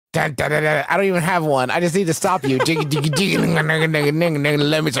Dun, dun, dun, dun. I don't even have one. I just need to stop you. Let me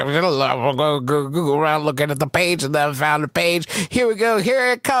go around looking at the page, and then I found the page. Here we go.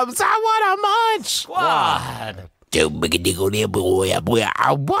 Here it comes. I want a munch. Squad. I want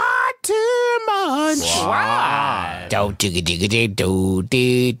to munch. Squad. Do.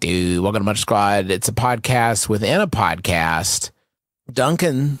 Welcome to Munch Squad. It's a podcast within a podcast.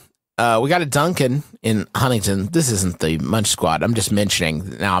 Dunkin. We got a Dunkin in Huntington. This isn't the Munch Squad. I'm just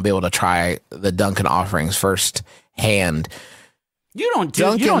mentioning. Now I'll be able to try the Dunkin offerings firsthand. You don't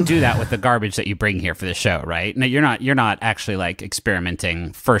do that with the garbage that you bring here for the show, right? No, you're not actually like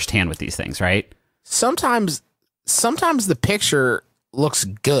experimenting firsthand with these things, right? Sometimes the picture looks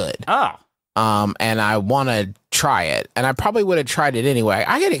good. Oh. And I want to try it, and I probably would have tried it anyway.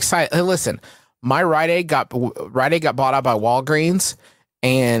 I get excited. Hey, listen, my Rite Aid got bought out by Walgreens.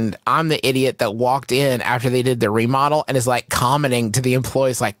 And I'm the idiot that walked in after they did the remodel and is like commenting to the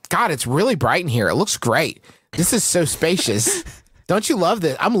employees like, God, it's really bright in here. It looks great. This is so spacious. Don't you love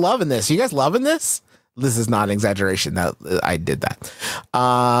this? I'm loving this. You guys loving this? This is not an exaggeration. That I did that.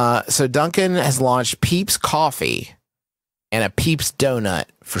 So Dunkin has launched Peeps coffee and a Peeps donut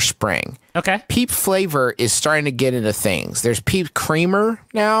for spring. Okay. Peep flavor is starting to get into things. There's Peeps creamer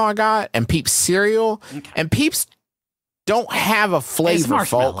now I got, and Peeps cereal, and Peeps don't have a flavor,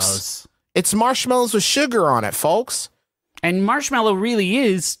 folks. It's marshmallows with sugar on it, folks. And marshmallow really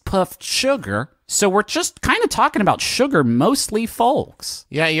is puffed sugar. So we're just kind of talking about sugar mostly, folks.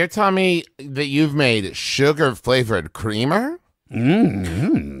 Yeah, you're telling me that you've made sugar-flavored creamer?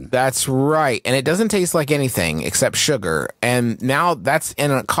 Mm-hmm. That's right. And it doesn't taste like anything except sugar. And now that's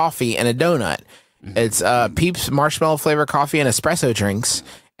in a coffee and a donut. It's Peeps marshmallow flavor coffee and espresso drinks.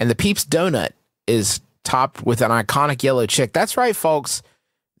 And the Peeps donut is topped with an iconic yellow chick. That's right, folks.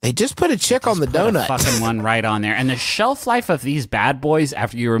 They just put a chick on the donut. Fucking one right on there. And the shelf life of these bad boys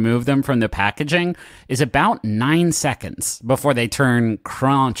after you remove them from the packaging is about 9 seconds before they turn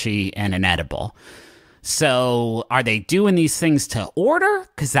crunchy and inedible. So are they doing these things to order?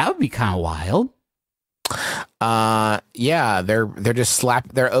 Because that would be kind of wild. Yeah, they're just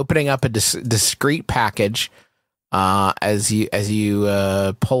they're opening up a discrete package as you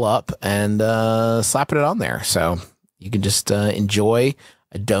pull up and slapping it on there, so you can just enjoy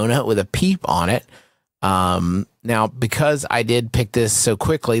a donut with a peep on it. Now, because I did pick this so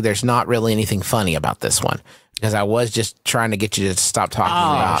quickly, there's not really anything funny about this one, because I was just trying to get you to stop talking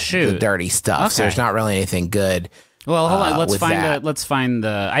about the dirty stuff. Okay. So there's not really anything good. Well, hold on. Let's find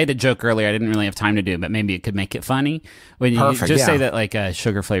the. I had a joke earlier. I didn't really have time to do, but maybe it could make it funny. When you say that, like a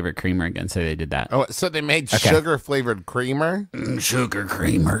sugar flavored creamer again. Say they did that. Oh, so they made sugar flavored creamer. Sugar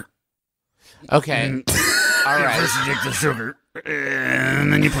creamer. Okay. All right. First you take the sugar,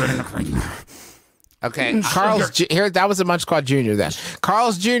 and then you put it in the creamer. Okay. Carl's here. That was a Munch Squad Jr. Then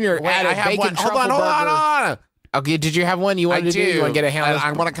Carl's Jr. added bacon truffle burger. Hold on. Okay, did you have one you wanted to do? You want to get a hand?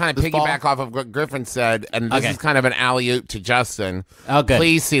 I want to kind of piggyback off of what Griffin said, and this is kind of an alley-oop to Justin. Oh, good.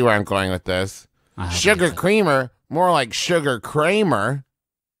 Please see where I'm going with this. Sugar creamer, more like sugar Kramer.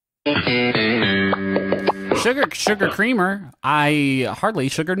 Sugar creamer. I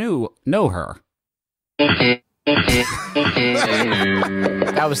hardly know her. That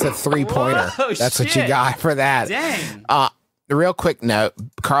was the 3-pointer. That's what you got for that. Dang. A real quick note,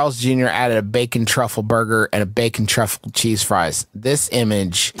 Carl's Jr. added a bacon truffle burger and a bacon truffle cheese fries. This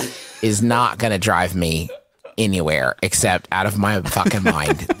image is not going to drive me anywhere except out of my fucking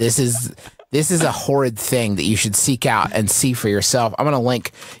mind. This is a horrid thing that you should seek out and see for yourself. I'm going to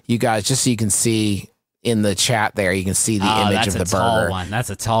link you guys just so you can see in the chat there. You can see the image of the burger. That's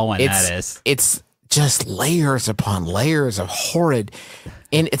a tall one. It's just layers upon layers of horrid.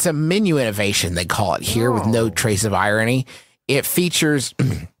 And it's a menu innovation, they call it here, with no trace of irony. It features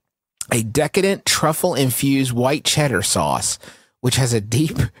a decadent truffle-infused white cheddar sauce, which has a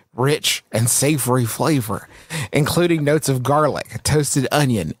deep, rich, and savory flavor, including notes of garlic, toasted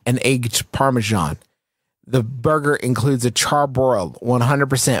onion, and aged Parmesan. The burger includes a charbroiled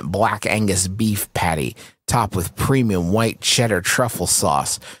 100% Black Angus beef patty, topped with premium white cheddar truffle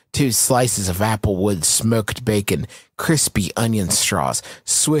sauce, 2 slices of applewood smoked bacon, crispy onion straws,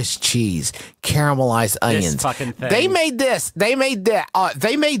 Swiss cheese, caramelized onions. This fucking thing. They made this. They made that.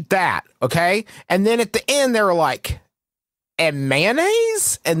 They made that. Okay. And then at the end, they were like, and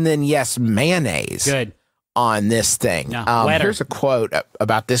mayonnaise? And then, yes, mayonnaise. Good. On this thing. No, here's a quote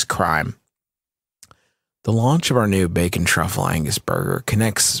about this crime. The launch of our new bacon truffle Angus burger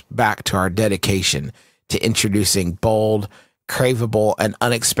connects back to our dedication to introducing bold, craveable, and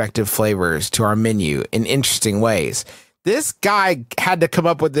unexpected flavors to our menu in interesting ways. This guy had to come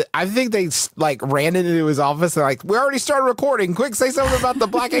up with it. I think they like ran into his office and like, we already started recording. Quick, say something about the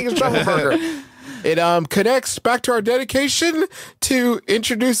Black Angus Truffle Burger. It connects back to our dedication to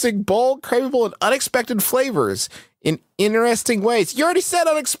introducing bold, craveable, and unexpected flavors in interesting ways. You already said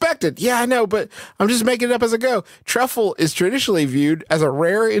unexpected. Yeah, I know, but I'm just making it up as I go. Truffle is traditionally viewed as a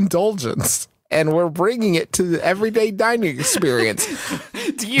rare indulgence, and we're bringing it to the everyday dining experience.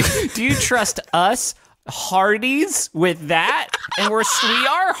 Do you trust us, Hardee's, with that? And we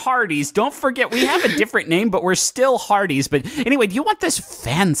are Hardee's. Don't forget, we have a different name, but we're still Hardee's. But anyway, do you want this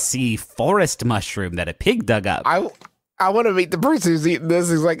fancy forest mushroom that a pig dug up? I want to meet the person who's eating this.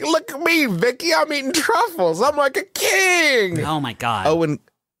 He's like, look at me, Vicky. I'm eating truffles. I'm like a king. Oh my God. Oh, and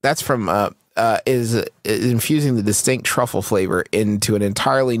that's from is infusing the distinct truffle flavor into an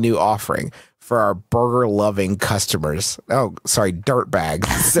entirely new offering for our burger-loving customers. Oh, sorry, dirtbag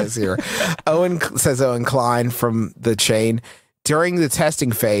says here. Owen Klein from the chain. During the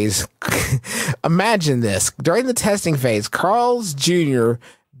testing phase, imagine this. During the testing phase, Carl's Jr.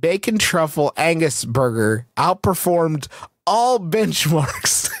 Bacon Truffle Angus Burger outperformed all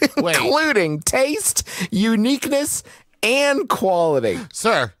benchmarks, including taste, uniqueness, and quality.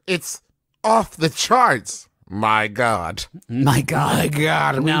 Sir, it's off the charts. My God. My God. My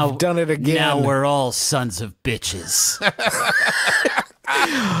God, we've done it again. Now we're all sons of bitches.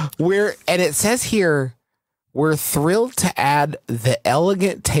 And it says here, we're thrilled to add the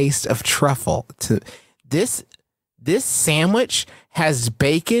elegant taste of truffle to this. This sandwich has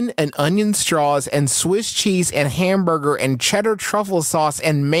bacon and onion straws and Swiss cheese and hamburger and cheddar truffle sauce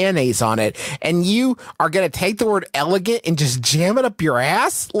and mayonnaise on it. And you are going to take the word elegant and just jam it up your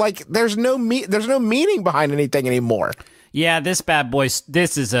ass? Like there's no meaning behind anything anymore. Yeah, this bad boy,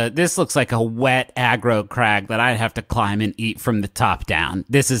 this looks like a wet aggro crag that I'd have to climb and eat from the top down.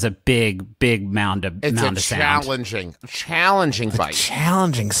 This is a big mound of sound. Challenging bite.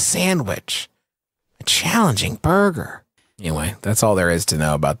 Challenging sandwich. A challenging burger. Anyway, that's all there is to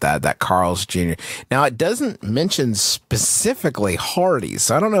know about that Carl's Jr. Now, it doesn't mention specifically Hardee's,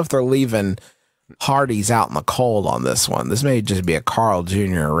 so I don't know if they're leaving Hardee's out in the cold on this one. This may just be a Carl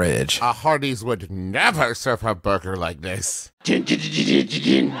Jr. Ridge. A Hardee's would never serve a burger like this. No,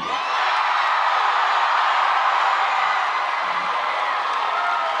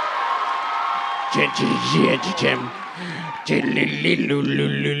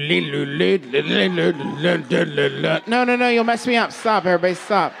 you'll mess me up. Stop, everybody,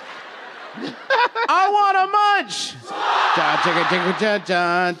 stop. I want a munch. I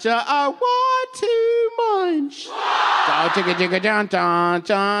want to munch.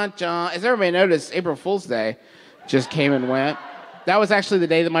 As everybody noticed, April Fool's Day just came and went. That was actually the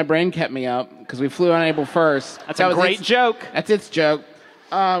day that my brain kept me up because we flew on April 1st. That's a great joke. That's its joke.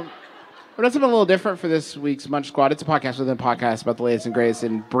 But that's been a little different for this week's Munch Squad. It's a podcast within a podcast about the latest and greatest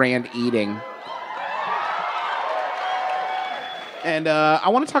in brand eating. And I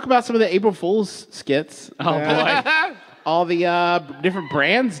want to talk about some of the April Fool's skits. Oh, boy. All the different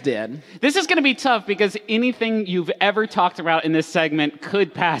brands did. This is going to be tough because anything you've ever talked about in this segment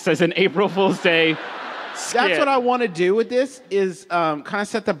could pass as an April Fool's Day skit. That's what I want to do with this is kind of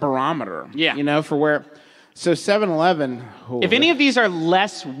set the barometer. Yeah. You know, for where... So 7-Eleven... If any of these are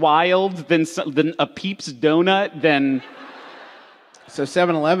less wild than a Peeps donut, then... So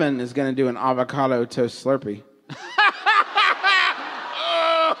 7-Eleven is going to do an avocado toast Slurpee. It's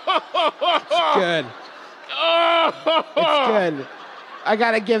good. It's good. I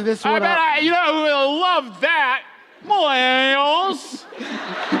got to give this one up. You know who will love that? Millennials.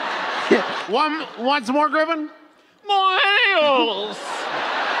 Once more, Griffin? Millennials.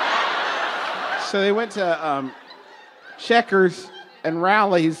 So they went to Checkers and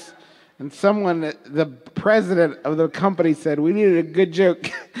Rallies, and the president of the company said, we needed a good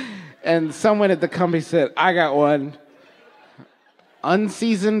joke. And someone at the company said, I got one.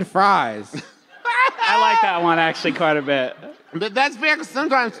 Unseasoned fries. I like that one actually quite a bit. But that's because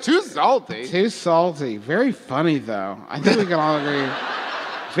sometimes too salty. Too salty. Very funny, though. I think we can all agree.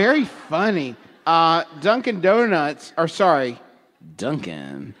 Very funny. Dunkin' Donuts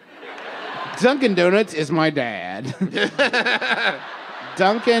is my dad.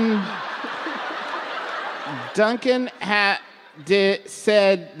 Dunkin'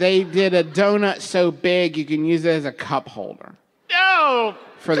 said they did a donut so big you can use it as a cup holder. No!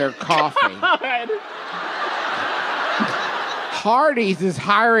 For their coffee. God. Hardee's is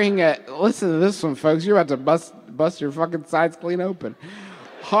hiring listen to this one, folks. You're about to bust your fucking sides clean open.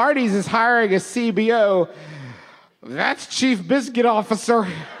 Hardee's is hiring a CBO. That's Chief Biscuit Officer.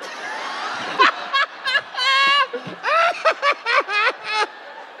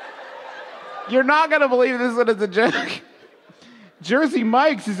 You're not going to believe this one is a joke. Jersey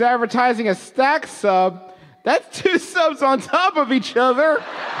Mike's is advertising a stack sub. That's 2 subs on top of each other.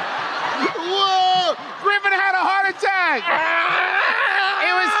 Whoa! Griffin had a heart attack!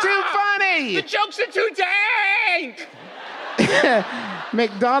 It was too funny! The jokes are too dang!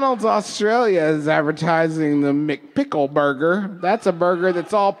 McDonald's Australia is advertising the McPickle burger. That's a burger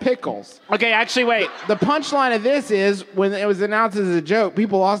that's all pickles. Okay, actually, wait. The punchline of this is, when it was announced as a joke,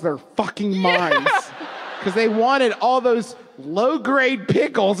 people lost their fucking minds. Because they wanted all those low-grade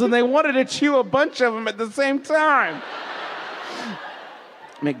pickles, and they wanted to chew a bunch of them at the same time.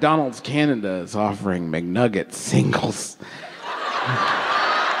 McDonald's Canada is offering McNugget singles.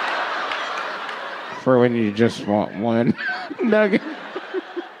 For when you just want one nugget.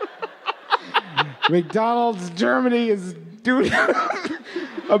 McDonald's Germany is doing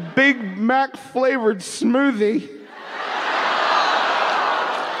a Big Mac flavored smoothie.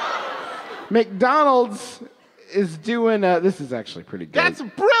 McDonald's is doing, this is actually pretty good. That's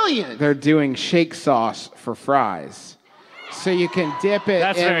brilliant! They're doing shake sauce for fries. So you can dip it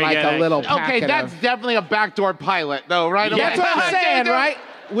That's in very like good, a little actually. packet Okay, that's definitely a backdoor pilot, though, right? That's what I'm saying, right?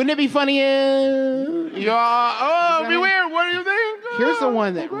 Wouldn't it be funny? Yeah. Oh, it'd be weird. What do you think? Here's the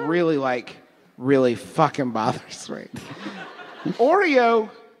one that really fucking bothers me. Oreo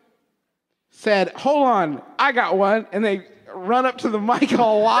said, hold on, I got one. And they run up to the mic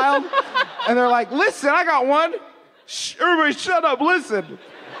all wild. And they're like, listen, I got one. Shh, everybody shut up, listen.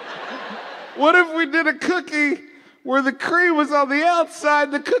 What if we did a cookie where the cream was on the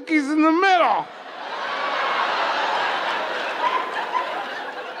outside, the cookie's in the middle?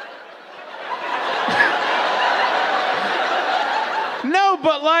 No,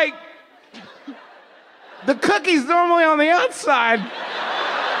 but like, the cookie's normally on the outside.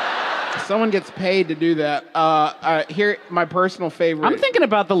 Someone gets paid to do that. Here, my personal favorite. I'm thinking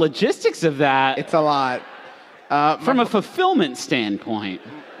about the logistics of that It's a lot. from a fulfillment standpoint.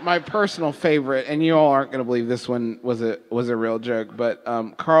 My personal favorite, and you all aren't going to believe this one was a real joke, but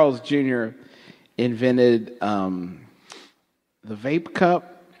Carl's Jr. invented the vape cup.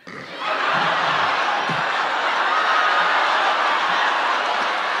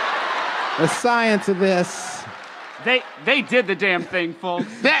 The science of this. They did the damn thing, folks.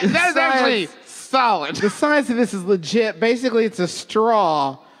 That's actually solid. The science of this is legit. Basically, it's a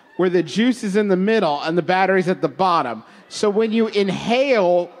straw where the juice is in the middle and the battery's at the bottom. So when you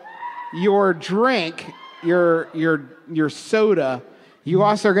inhale your drink, your soda, you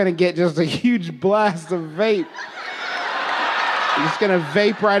also are going to get just a huge blast of vape. You're just going to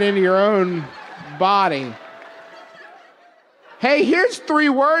vape right into your own body. Hey, here's 3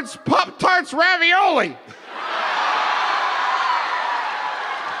 words: Pop-Tarts ravioli.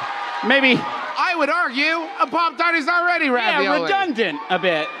 Maybe, I would argue a Pop-Tart is already ravioli. yeah, redundant a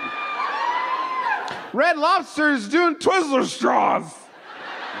bit. Red Lobster's doing Twizzler straws.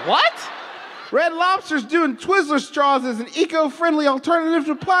 What? Red Lobster's doing Twizzler straws as an eco-friendly alternative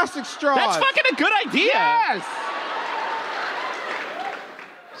to plastic straws. That's fucking a good idea. Yes!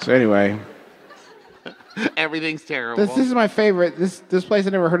 So anyway, Everything's terrible. this is my favorite. This place I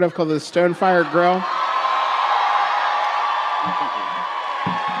never heard of called the Stonefire Grill.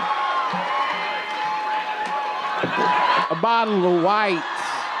 A bottle of white,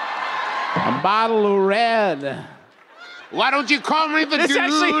 a bottle of red. Why don't you call me the This dude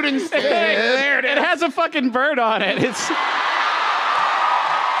actually, instead? there it has a fucking bird on it. It's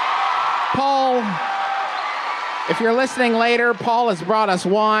Paul, if you're listening later, Paul has brought us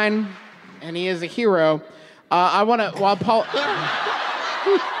wine, and he is a hero. I want to, while Paul...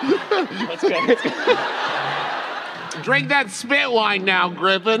 let's go. Drink that spit wine now,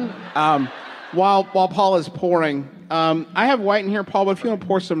 Griffin. While Paul is pouring, I have white in here, Paul, but if you want to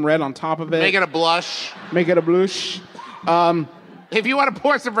pour some red on top of it... Make it a blush. Make it a blush. If you want to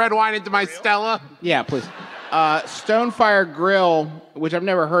pour some red wine into my Stella. Yeah, please. Stonefire Grill, which I've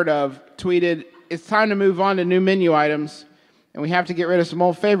never heard of, tweeted, "It's time to move on to new menu items, and we have to get rid of some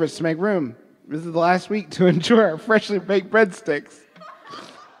old favorites to make room. This is the last week to enjoy our freshly baked breadsticks."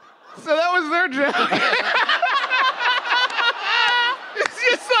 So that was their joke. It's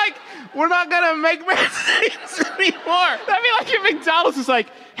just like, we're not going to make breadsticks anymore. That'd be like if McDonald's was like,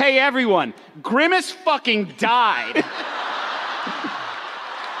 hey, everyone, Grimace fucking died.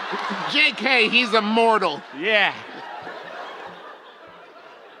 JK, he's immortal. Yeah.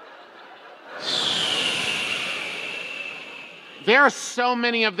 There are so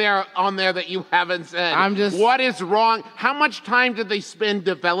many on there that you haven't said. What is wrong? How much time did they spend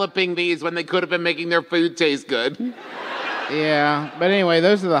developing these when they could have been making their food taste good? Yeah, but anyway,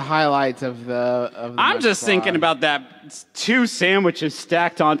 those are the highlights of the I'm just thinking about that 2 sandwiches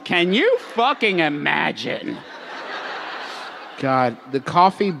stacked on. Can you fucking imagine? God, the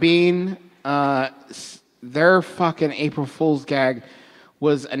coffee bean, their fucking April Fool's gag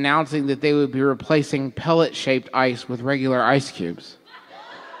was announcing that they would be replacing pellet-shaped ice with regular ice cubes.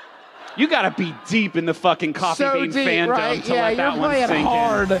 You gotta be deep in the fucking coffee bean fandom right? to let that one sink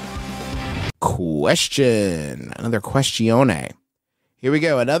hard. in. Question. Another questione. Here we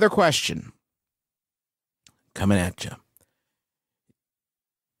go. Another question. Coming at you.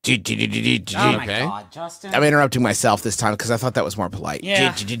 Oh my God, Justin. I'm interrupting myself this time because I thought that was more polite.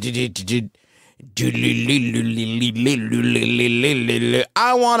 Yeah.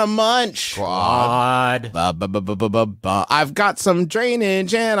 I want a munch. Squad. I've got some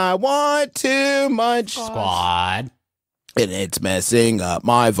drainage and I want to munch. Squad. And it's messing up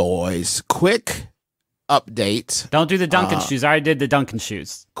my voice. Quick update. Don't do the Dunkin shoes. I already did the Dunkin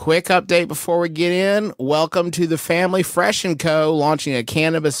shoes. Quick update before we get in. Welcome to the family. fresh&co launching a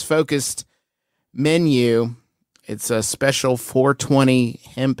cannabis-focused menu. It's a special 420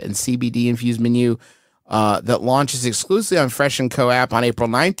 hemp and CBD infused menu that launches exclusively on fresh&co app on April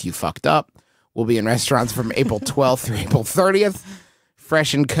 9th. You fucked up. We'll be in restaurants from April 12th through April 30th.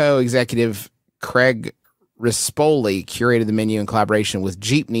 Fresh&Co executive Craig Rispoli curated the menu in collaboration with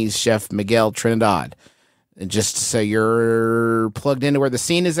Jeepney's chef Miguel Trinidad. And just so you're plugged into where the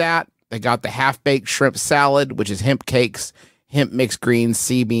scene is at, they got the half-baked shrimp salad, which is hemp cakes, hemp mixed greens,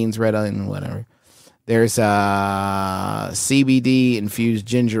 sea beans, red onion, whatever. There's CBD infused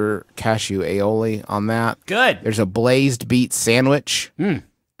ginger cashew aioli on that. Good. There's a blazed beet sandwich.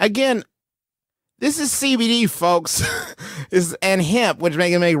 Again, this is CBD, folks, and hemp, which they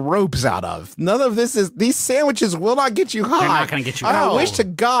can make ropes out of. None of this is. These sandwiches will not get you high. They're not going to get you high. I wish to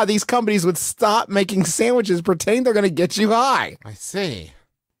God these companies would stop making sandwiches pretending they're going to get you high. I see.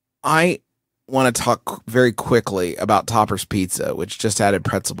 I want to talk very quickly about Topper's Pizza, which just added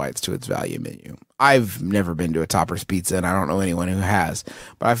pretzel bites to its value menu. I've never been to a Topper's Pizza, and I don't know anyone who has,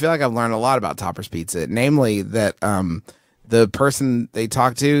 but I feel like I've learned a lot about Topper's Pizza, namely that the person they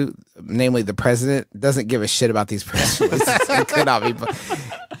talk to, namely the president, doesn't give a shit about these press releases. It could not be.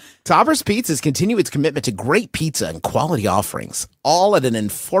 Topper's Pizzas continue its commitment to great pizza and quality offerings, all at an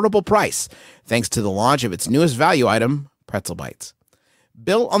affordable price, thanks to the launch of its newest value item, Pretzel Bites.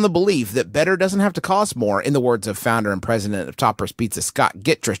 Built on the belief that better doesn't have to cost more, in the words of founder and president of Topper's Pizza, Scott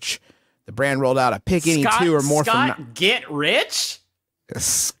Gittrich, the brand rolled out a pick any two or more Scott from... Get Rich?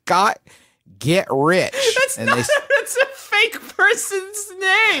 Scott Get Rich. That's a fake person's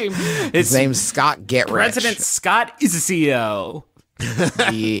name. His name's Scott Get Rich. President Scott is a CEO.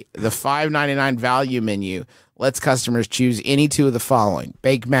 The $5.99 value menu lets customers choose any two of the following: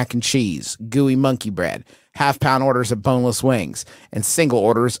 baked mac and cheese, gooey monkey bread, half-pound orders of boneless wings, and single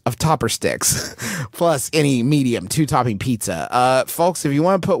orders of topper sticks, plus any medium two-topping pizza. Folks, if you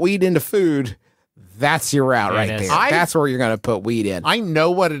want to put weed into food, that's your route right there. That's where you're going to put weed in. I know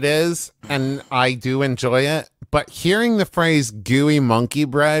what it is, and I do enjoy it, but hearing the phrase gooey monkey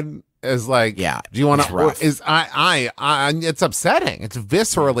bread is like, yeah, do you want to, it's upsetting. It's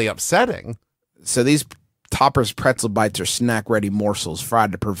viscerally upsetting. So these Topper's pretzel bites are snack-ready morsels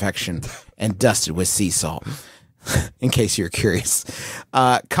fried to perfection and dusted with sea salt. In case you're curious,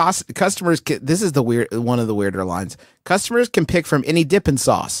 customers this is one of the weirder lines. Customers can pick from any dipping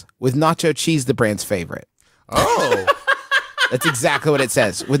sauce, with nacho cheese the brand's favorite. Oh, that's exactly what it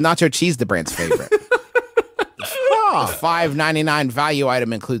says. With nacho cheese the brand's favorite. The $5.99 value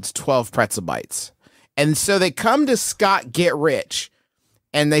item includes 12 pretzel bites, and so they come to Scott Get Rich,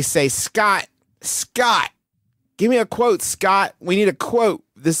 and they say, Scott, give me a quote, Scott. We need a quote.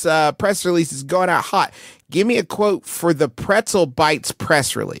 This press release is going out hot. Give me a quote for the Pretzel Bites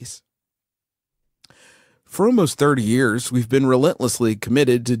press release. For almost 30 years, we've been relentlessly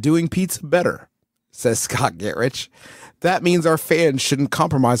committed to doing pizza better, says Scott Get Rich. That means our fans shouldn't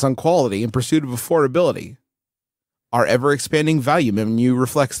compromise on quality in pursuit of affordability. Our ever-expanding value menu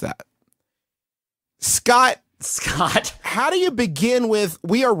reflects that. Scott, how do you begin with,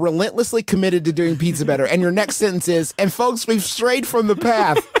 we are relentlessly committed to doing pizza better, and your next sentence is, and folks, we've strayed from the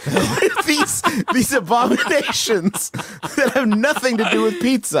path. these abominations that have nothing to do with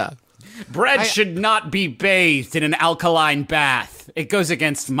pizza. Bread should not be bathed in an alkaline bath. It goes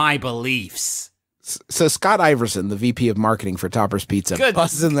against my beliefs. So Scott Iverson, the VP of marketing for Topper's Pizza,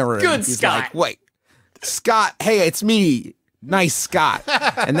 busts in the room. Good, He's Scott. like, wait, Scott, hey, it's me. Nice, Scott.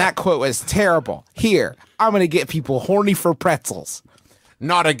 And that quote was terrible. Here, I'm going to get people horny for pretzels.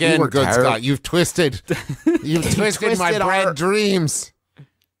 Not again, good Scott. You've twisted my bread dreams.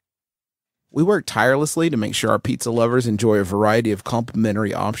 We work tirelessly to make sure our pizza lovers enjoy a variety of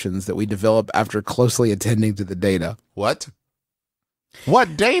complimentary options that we develop after closely attending to the data. What?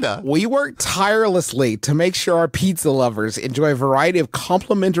 What data? We work tirelessly to make sure our pizza lovers enjoy a variety of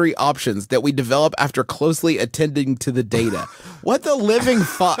complimentary options that we develop after closely attending to the data. What the living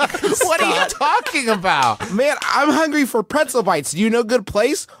fuck? What are you talking about? Man, I'm hungry for pretzel bites. Do you know a good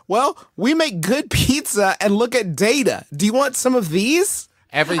place? Well, we make good pizza and look at data. Do you want some of these?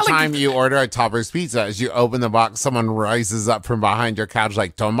 Every time you order a Topper's pizza, as you open the box, someone rises up from behind your couch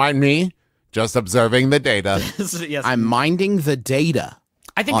like, don't mind me, just observing the data. Yes. I'm minding the data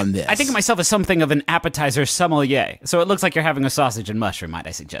on this. I think of myself as something of an appetizer sommelier. So it looks like you're having a sausage and mushroom, might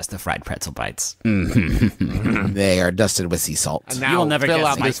I suggest, the fried pretzel bites. They are dusted with sea salt. And now You'll never fill guess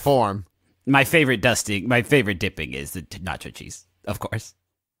out this form. My favorite dipping is the nacho cheese, of course.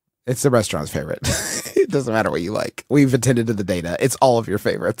 It's the restaurant's favorite. It doesn't matter what you like. We've attended to the data. It's all of your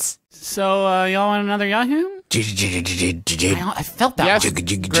favorites. So y'all want another Yahoo? I felt that Yes, one.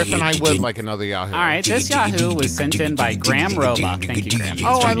 Griffin, I would like another Yahoo. All right, this Yahoo was sent in by Graham Roebuck. Thank you, Graham. He's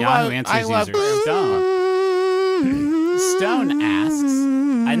Oh, from Yahoo I love Answers Stone. Stone asks,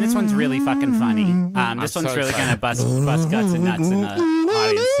 and this one's really fucking funny. This one's so really excited. gonna bust guts and nuts in the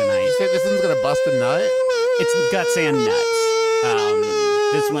audience tonight. This one's gonna bust a nut? It's guts and nuts.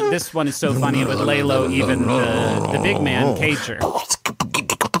 This one is so funny it would lay low even the big man Cager.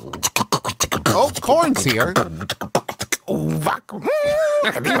 Oh, Corn's here. What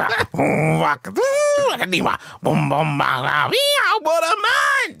a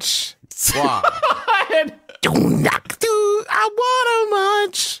munch! Squad. I want a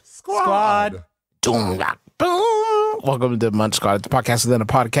munch. Squad. Boom. Welcome to Munch Squad. It's a podcast within a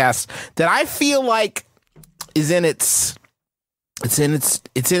podcast that I feel like is in its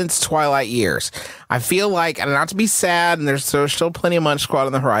twilight years. I feel like, and not to be sad, and there's still plenty of Munch Squad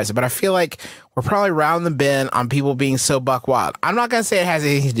on the horizon, but I feel like we're probably round the bend on people being so buck wild. I'm not going to say it has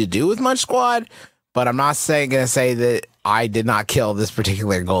anything to do with Munch Squad, but I'm not going to say that I did not kill this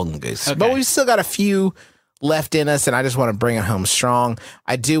particular golden goose. Okay. But we've still got a few left in us, and I just want to bring it home strong.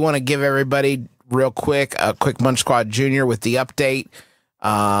 I do want to give everybody real quick a quick Munch Squad Junior with the update.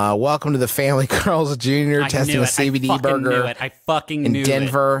 Welcome to the Family Girls Junior testing a CBD burger I fucking in knew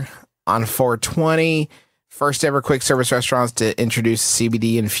Denver on 420. First ever quick service restaurants to introduce a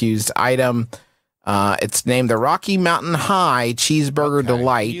CBD infused item. It's named the Rocky Mountain High Cheeseburger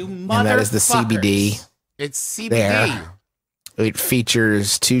Delight, and that is the CBD. It's CBD. There. It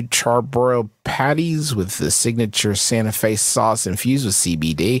features 2 charbroiled patties with the signature Santa Fe sauce infused with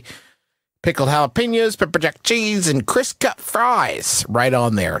CBD, pickled jalapenos, pepper jack cheese, and crisp cut fries right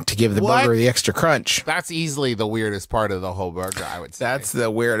on there to give the burger the extra crunch. That's easily the weirdest part of the whole burger, I would say. That's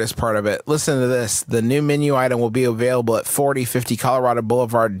the weirdest part of it. Listen to this. The new menu item will be available at 4050 Colorado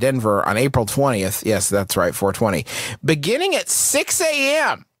Boulevard, Denver on April 20th. Yes, that's right, 420. Beginning at 6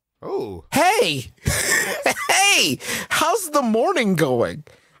 a.m. Oh. Hey, hey, how's the morning going?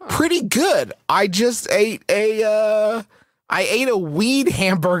 Pretty good. I just ate a weed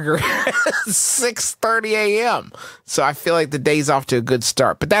hamburger at 6:30 a.m. So I feel like the day's off to a good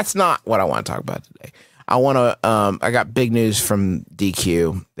start. But that's not what I want to talk about today. I got big news from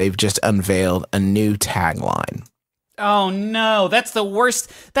DQ. They've just unveiled a new tagline. Oh no, that's the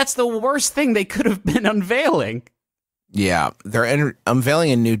worst. That's the worst thing they could have been unveiling. Yeah, they're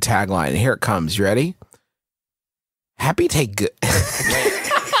unveiling a new tagline. Here it comes. You ready? Happy take good.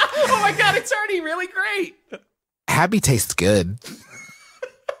 Oh my god, it's already really great. Happy tastes good.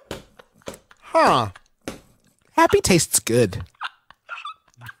 Huh. Happy tastes good.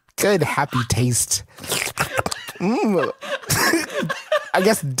 Good happy taste. I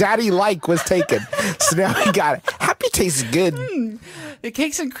guess daddy like was taken. So now we got it. Happy tastes good. The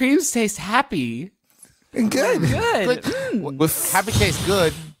cakes and creams taste happy. Good. Good. With Happy tastes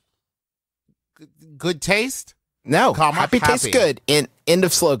good. Good taste? No, Comma, happy tastes happy. good. End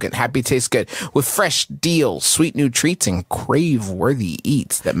of slogan. Happy tastes good. With fresh deals, sweet new treats, and crave-worthy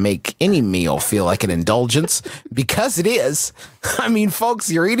eats that make any meal feel like an indulgence, because it is. I mean, folks,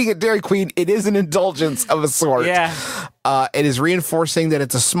 you're eating at Dairy Queen. It is an indulgence of a sort. Yeah. It is reinforcing that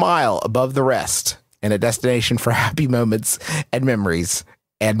it's a smile above the rest and a destination for happy moments and memories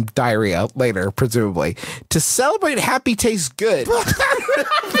and diarrhea later, presumably. To celebrate happy tastes good.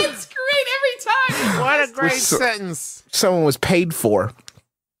 It's great every time. What a great sentence. Someone was paid for.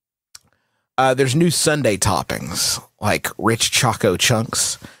 There's new sundae toppings like rich choco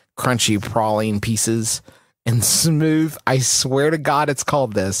chunks, crunchy praline pieces, and smooth, I swear to God it's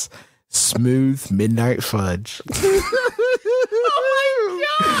called this, smooth midnight fudge. Oh my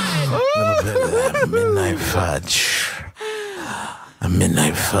god. A little bit of that midnight fudge. A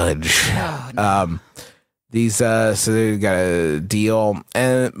midnight fudge. So they got a deal,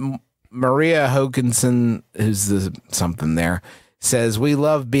 and Maria Hokinson, who's the something there, says, we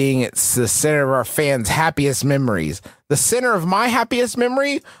love being at the center of our fans' happiest memories. The center of my happiest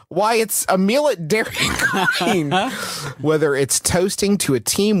memory? Why, it's a meal at Dairy Queen. Whether it's toasting to a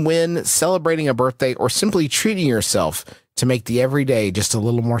team win, celebrating a birthday, or simply treating yourself to make the everyday just a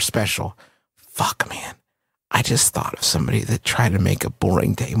little more special. Fuck, man. I just thought of somebody that tried to make a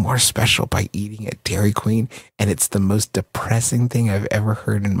boring day more special by eating at Dairy Queen, and it's the most depressing thing I've ever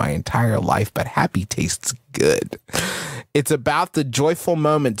heard in my entire life, but happy tastes good. It's about the joyful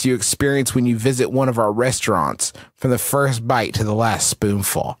moments you experience when you visit one of our restaurants, from the first bite to the last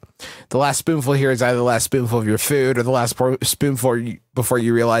spoonful. The last spoonful here is either the last spoonful of your food or the last spoonful before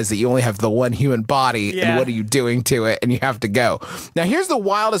you realize that you only have the one human body, and what are you doing to it, and you have to go. Now, here's the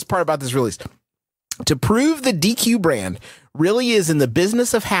wildest part about this release. To prove the DQ brand really is in the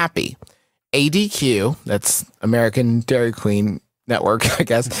business of happy, ADQ, that's American Dairy Queen Network, I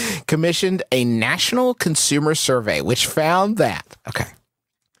guess, commissioned a national consumer survey, which found that,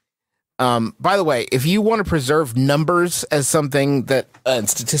 by the way, if you want to preserve numbers as something that, and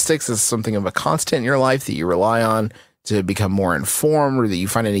statistics as something of a constant in your life that you rely on to become more informed or that you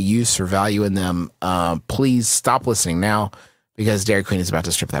find any use or value in them, please stop listening now, because Dairy Queen is about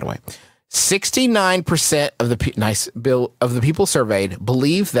to strip that away. 69% of the people surveyed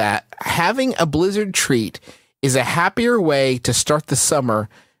believe that having a blizzard treat is a happier way to start the summer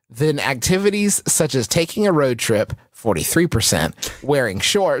than activities such as taking a road trip, 43%, wearing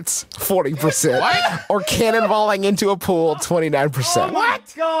shorts, 40%, or cannonballing into a pool, 29%. Oh my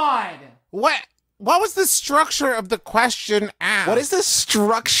God! What was the structure of the question asked? What is the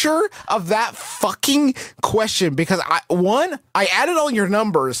structure of that fucking question? Because I added all your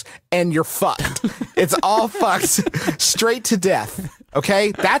numbers and you're fucked. It's all fucked straight to death.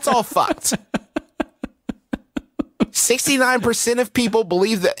 Okay? That's all fucked. 69% of people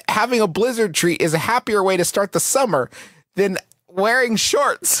believe that having a blizzard treat is a happier way to start the summer than wearing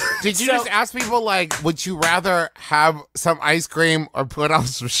shorts. Did you just ask people, like, would you rather have some ice cream or put on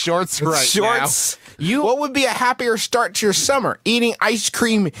some shorts shorts? Now? What would be a happier start to your summer? Eating ice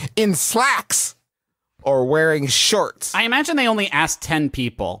cream in slacks or wearing shorts? I imagine they only asked 10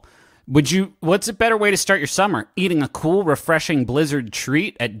 people. What's a better way to start your summer? Eating a cool, refreshing blizzard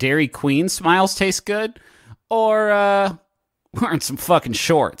treat at Dairy Queen, smiles taste good? Or wearing some fucking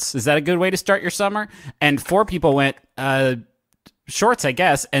shorts? Is that a good way to start your summer? And 4 people went, shorts, I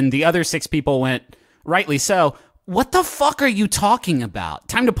guess, and the other 6 people went, rightly so. What the fuck are you talking about?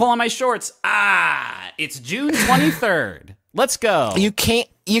 Time to pull on my shorts. It's June 23rd. Let's go. You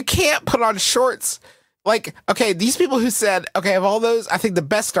can't put on shorts. Like, okay, these people who said, okay, of all those, I think the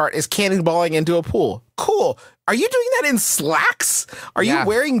best start is cannonballing into a pool. Cool. Are you doing that in slacks? Are you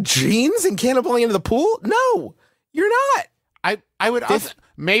wearing jeans and cannonballing into the pool? No, you're not. I would also,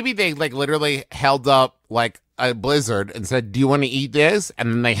 maybe they like literally held up like a blizzard and said, do you want to eat this?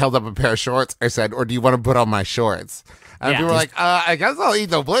 And then they held up a pair of shorts. I said, or do you want to put on my shorts? And people were like, I guess I'll eat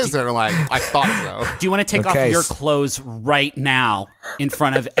the blizzard. I'm like, I thought so. Do you want to take off your clothes right now in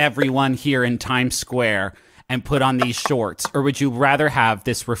front of everyone here in Times Square and put on these shorts? Or would you rather have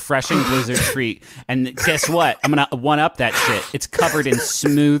this refreshing blizzard treat? And guess what? I'm going to one-up that shit. It's covered in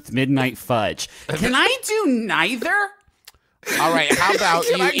smooth midnight fudge. Can I do neither? All right, how about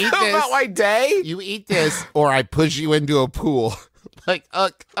you eat this? About my day? You eat this, or I push you into a pool. Like,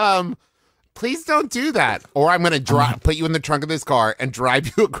 please don't do that. Or I'm going to put you in the trunk of this car and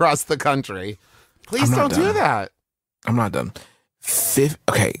drive you across the country. Please don't do that. I'm not done.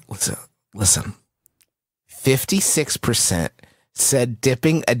 Okay, listen. 56% said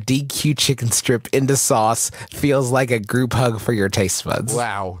dipping a DQ chicken strip into sauce feels like a group hug for your taste buds.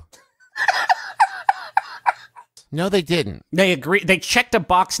 Wow. No, they didn't. They agree. They checked a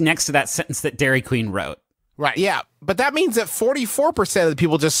box next to that sentence that Dairy Queen wrote. Right. Yeah. But that means that 44% of the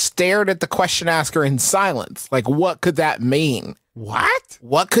people just stared at the question asker in silence. Like, what could that mean? What?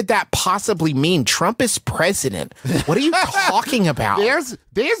 What could that possibly mean? Trump is president. What are you talking about?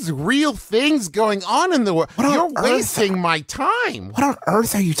 There's real things going on in the world. You're wasting my time. What on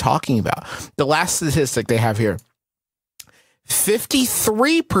earth are you talking about? The last statistic they have here.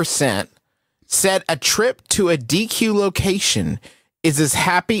 53% said a trip to a DQ location is as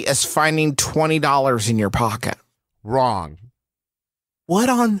happy as finding $20 in your pocket. Wrong. What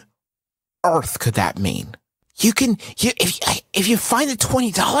on earth could that mean? If you find the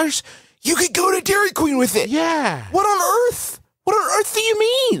 $20, you could go to Dairy Queen with it. Yeah. What on earth? What on earth do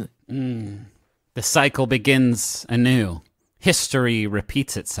you mean? The cycle begins anew. History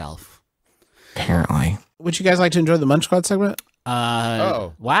repeats itself. Apparently. Would you guys like to enjoy the Munch Squad segment?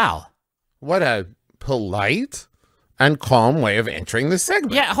 Wow. What a polite and calm way of entering the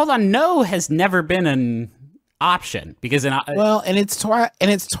segment. Yeah, hold on. No has never been an option because well, in its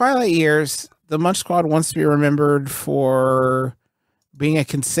twilight years, the Munch Squad wants to be remembered for being a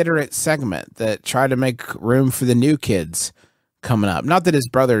considerate segment that tried to make room for the new kids coming up. Not that his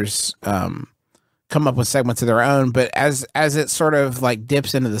brothers come up with segments of their own, but as it sort of like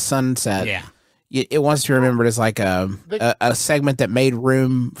dips into the sunset, it wants to be remembered as like a segment that made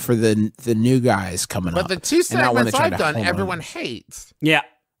room for the new guys coming up. But the two segments I've done, everyone hates. Yeah.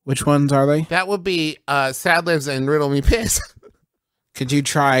 Which ones are they? That would be Sad Lives and Riddle Me Piss. Could you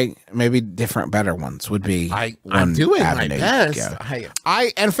try maybe different, better ones? Would be I'm doing my best.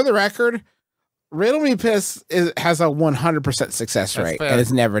 And for the record, Riddle Me Piss has a 100% success rate, and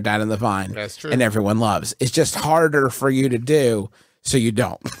it's never died in the vine. That's true, and everyone loves. It's just harder for you to do, so you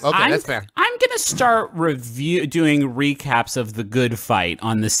don't. Okay, that's fair. I'm gonna start doing recaps of The Good Fight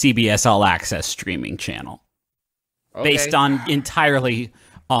on the CBS All Access streaming channel, based on entirely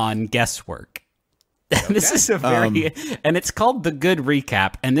on guesswork. Okay. This is a very, and it's called The Good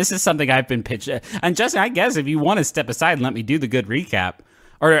Recap, and this is something I've been pitched. And Justin, I guess if you want to step aside and let me do the good recap,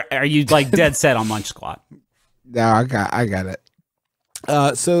 or are you like dead set on Munch Squad? No, I got it.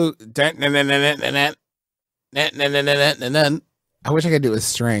 So I wish I could do it with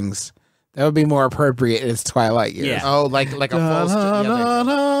strings. That would be more appropriate in its twilight years. Yeah. Oh, like a full string.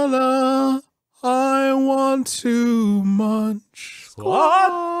 I want to munch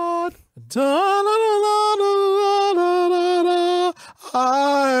squad.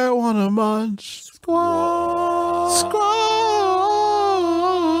 I want to munch squad.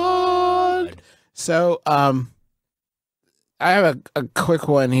 So, I have a quick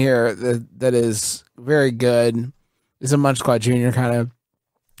one here that is very good. It's a Munch Squad Junior kind of.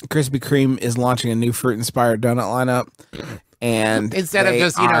 Krispy Kreme is launching a new fruit-inspired donut lineup, and instead of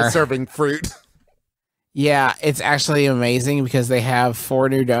just serving fruit. Yeah, it's actually amazing because they have 4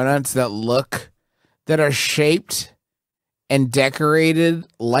 new donuts that are shaped and decorated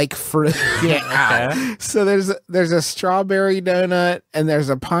like fruit. Yeah. So there's a strawberry donut, and there's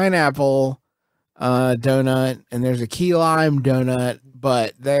a pineapple donut, and there's a key lime donut,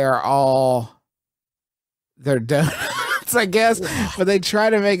 but they're donuts, I guess. But they try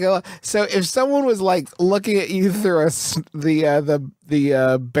to make it so if someone was like looking at you through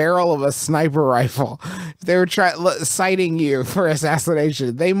the barrel of a sniper rifle, they were citing you for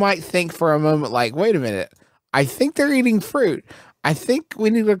assassination, they might think for a moment like, wait a minute, I think they're eating fruit. I think we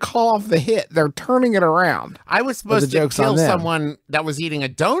need to call off the hit. They're turning it around. I was supposed to kill someone that was eating a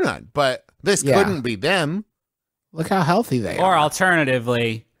donut, but this couldn't be them. Look how healthy they are. Or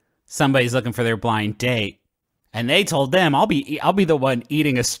alternatively, somebody's looking for their blind date, and they told them, I'll be the one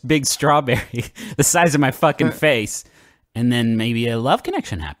eating a big strawberry the size of my fucking face. And then maybe a love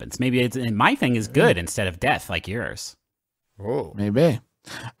connection happens. Maybe my thing is good instead of death like yours. Oh, maybe.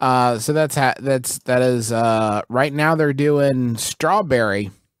 So that is right now they're doing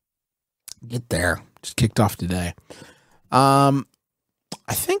strawberry. Get there. Just kicked off today. I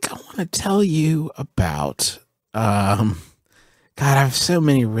think I want to tell you about God, I have so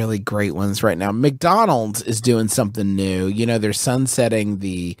many really great ones right now. McDonald's is doing something new. You know, they're sunsetting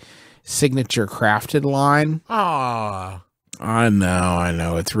the signature crafted line. Ah, I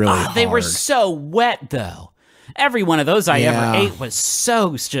know. It's really hard. They were so wet, though. Every one of those I ever ate was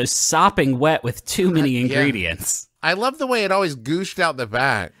so just sopping wet with too many ingredients. I love the way it always gooshed out the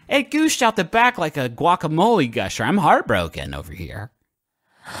back. It gooshed out the back like a guacamole gusher. I'm heartbroken over here.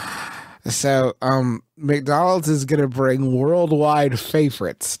 So, McDonald's is going to bring worldwide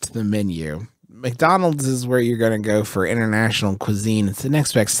favorites to the menu. McDonald's is where you're going to go for international cuisine. It's the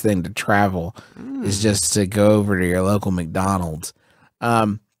next best thing to travel is just to go over to your local McDonald's.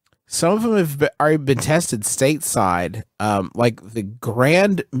 Some of them have already been tested stateside, like the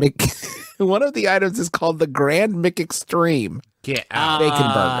Grand one of the items is called the Grand McExtreme Bacon Burger.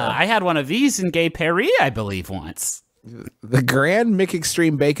 I had one of these in Gay Paris, I believe, once. The Grand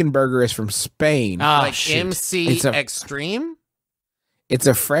McExtreme Bacon Burger is from Spain. Like MC Extreme? It's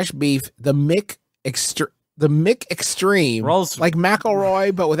a fresh beef. The McExtreme rolls like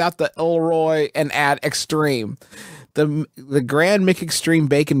McElroy, but without the Elroy and add extreme. The Grand McExtreme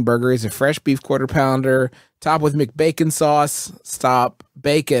Bacon Burger is a fresh beef quarter pounder, topped with McBacon sauce,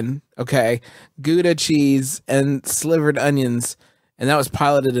 bacon, okay, Gouda cheese, and slivered onions. And that was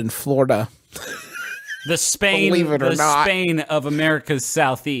piloted in Florida. The Spain, Spain of America's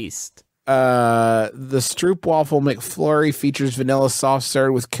Southeast. The Stroopwafel McFlurry features vanilla soft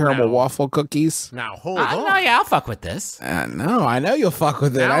served with caramel waffle cookies. Now hold on. No, yeah, I'll fuck with this. No, I know you'll fuck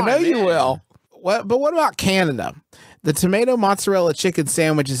with it. I know you will. But what about Canada? The tomato mozzarella chicken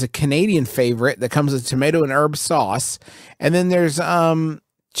sandwich is a Canadian favorite that comes with tomato and herb sauce. And then there's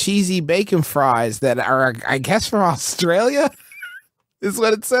cheesy bacon fries that are, I guess, from Australia, is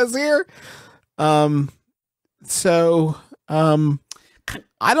what it says here.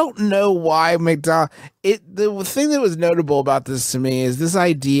 I don't know why McDonald's. The thing that was notable about this to me is this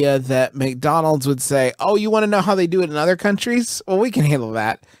idea that McDonald's would say, "Oh, you want to know how they do it in other countries? Well, we can handle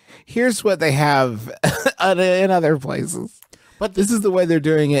that. Here's what they have in other places." But this is the way they're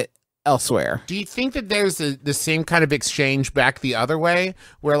doing it elsewhere. Do you think that there's the same kind of exchange back the other way,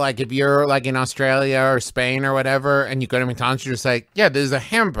 where like if you're like in Australia or Spain or whatever, and you go to McDonald's, you're just like, "Yeah, there's a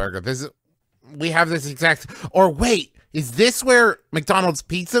hamburger. We have this exact." Or wait. Is this where McDonald's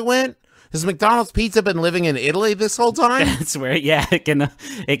pizza went? Has McDonald's pizza been living in Italy this whole time? That's where, yeah,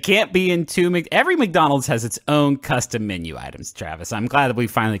 it can't be in two. Every McDonald's has its own custom menu items, Travis. I'm glad that we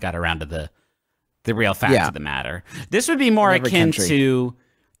finally got around to the real facts of the matter. This would be more akin to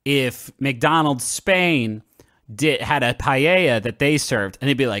if McDonald's Spain had a paella that they served, and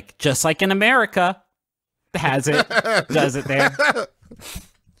they'd be like, just like in America, has it, does it there.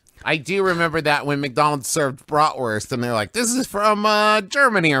 I do remember that when McDonald's served bratwurst, and they're like, "This is from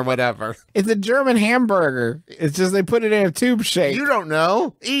Germany or whatever." It's a German hamburger. It's just they put it in a tube shape. You don't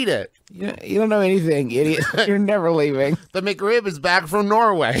know. Eat it. You don't know anything, idiot. You're never leaving. The McRib is back from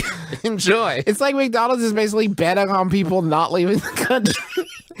Norway. Enjoy. It's like McDonald's is basically betting on people not leaving the country.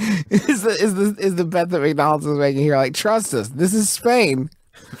 is the bet that McDonald's is making here? Like, trust us. This is Spain.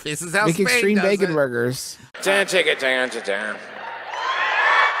 This is how Make Spain extreme does bacon it. burgers. Take it down.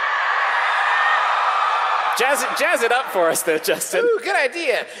 Jazz it up for us there, Justin. Ooh, good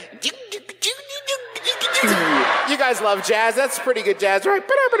idea. You guys love jazz. That's pretty good jazz, right?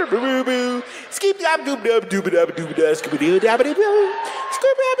 Skip dab doob dub doob dab doob da skip doo dab doo doo.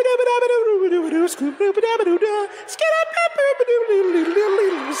 Skip dab dab dab doo doo doo. Skip dab dab doo doo. Skip dab dab doo doo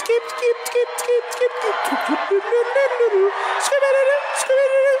doo. Skip.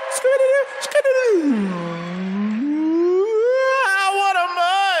 I want a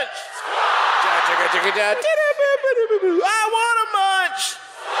munch. I want a munch.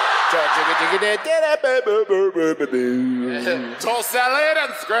 Toast salad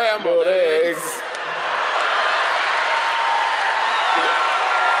and scrambled eggs.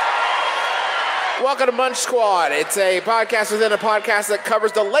 Welcome to Munch Squad. It's a podcast within a podcast that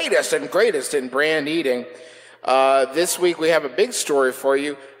covers the latest and greatest in brand eating. This week we have a big story for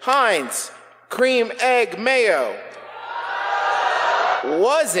you. Heinz Cream Egg Mayo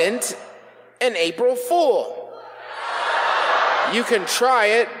wasn't an April Fool. You can try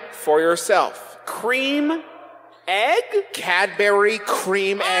it for yourself. Cream egg? Cadbury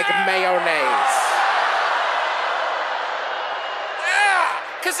Cream Egg Mayonnaise.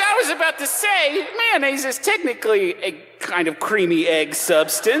 Because I was about to say, mayonnaise is technically a kind of creamy egg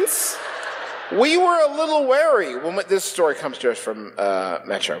substance. We were a little wary when this story comes to us from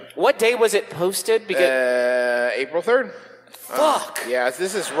Metro. What day was it posted? Because April 3rd. fuck. Yes,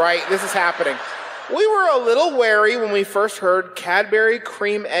 this is right. This is happening. We were a little wary when we first heard Cadbury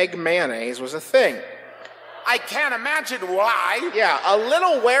Cream Egg Mayonnaise was a thing. I can't imagine why. Yeah, a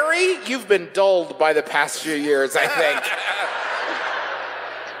little wary. You've been dulled by the past few years, I think.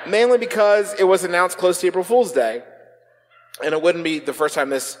 Mainly because it was announced close to April Fool's Day. And it wouldn't be the first time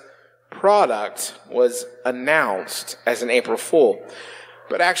this product was announced as an April Fool.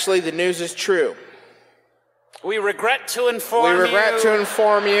 But actually, the news is true. We regret to inform We regret to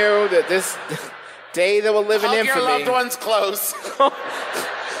inform you that this day that will live in Hug infamy. your loved ones close.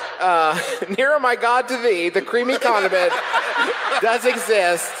 Nearer my God to thee, the creamy condiment does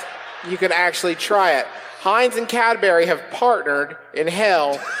exist. You can actually try it. Heinz and Cadbury have partnered in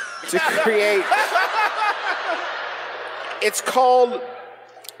hell to create. It's called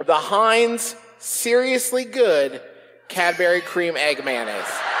the Heinz Seriously Good Cadbury Cream Egg Mayonnaise.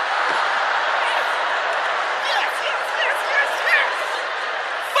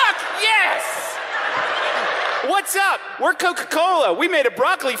 Fuck yes! What's up? We're Coca-Cola. We made a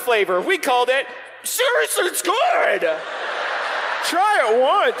broccoli flavor. We called it Seriously It's Good. Try it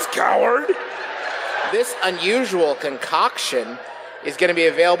once, coward. This unusual concoction is going to be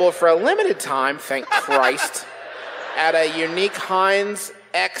available for a limited time, thank Christ, at a unique Heinz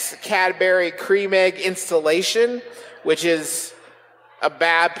X Cadbury Cream Egg installation, which is a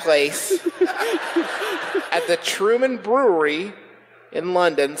bad place, at the Truman Brewery in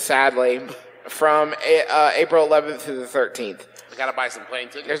London, sadly, from April 11th to the 13th. I gotta buy some plane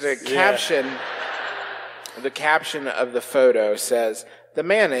tickets. There's a caption. The caption of the photo says, "The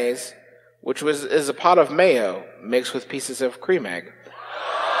mayonnaise, which is a pot of mayo mixed with pieces of cream egg."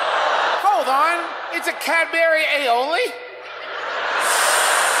 Hold on. It's a Cadbury aioli?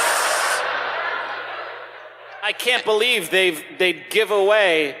 I can't believe they'd give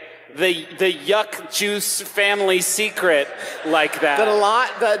away the yuck juice family secret like that.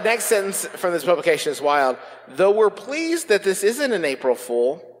 The next sentence from this publication is wild. Though we're pleased that this isn't an April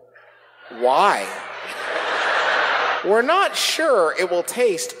Fool, why? We're not sure it will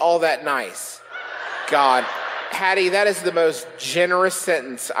taste all that nice. God, Hattie, that is the most generous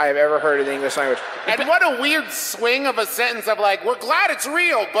sentence I've ever heard in the English language. And what a weird swing of a sentence of like, we're glad it's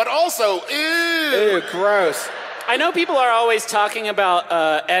real, but also, ew. Ew, gross. I know people are always talking about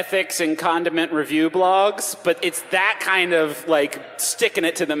ethics and condiment review blogs, but it's that kind of like sticking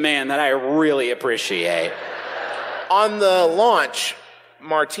it to the man that I really appreciate. On the launch,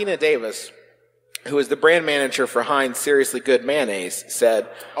 Martina Davis, who is the brand manager for Heinz Seriously Good Mayonnaise, said,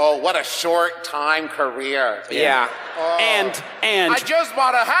 Oh, what a short time career. yeah. Oh. And I just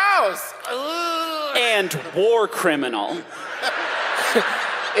bought a house. Ugh. and war criminal.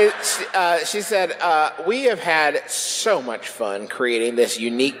 She said, we have had so much fun creating this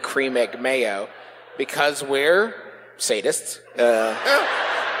unique cream egg mayo because we're sadists.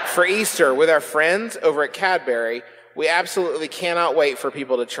 For Easter with our friends over at Cadbury, we absolutely cannot wait for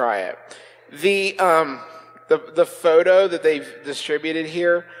people to try it. The photo that they've distributed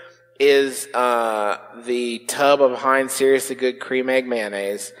here is the tub of Heinz Seriously Good Cream Egg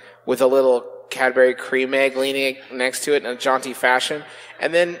Mayonnaise with a little Cadbury cream egg leaning next to it in a jaunty fashion.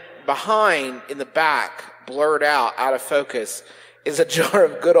 And then behind, in the back, blurred out of focus, is a jar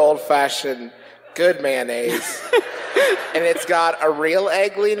of good old-fashioned good mayonnaise. And it's got a real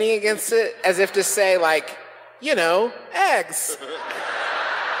egg leaning against it, as if to say, like, you know, eggs.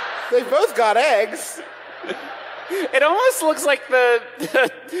 They both got eggs. It almost looks like the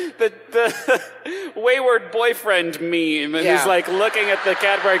wayward boyfriend meme, and he's like looking at the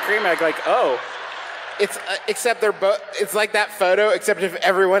Cadbury cream egg, like, oh. It's except they're both. It's like that photo, except if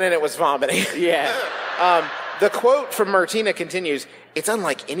everyone in it was vomiting. Yeah. The quote from Martina continues: "It's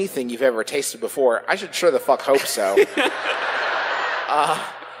unlike anything you've ever tasted before. I should sure the fuck hope so."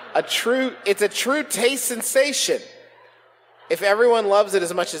 It's a true taste sensation. If everyone loves it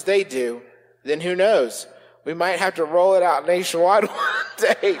as much as they do, then who knows? We might have to roll it out nationwide one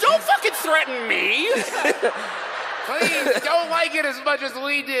day. Don't fucking threaten me! Please, don't like it as much as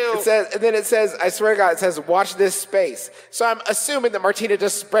we do. It says, I swear to God, it says, watch this space. So I'm assuming that Martina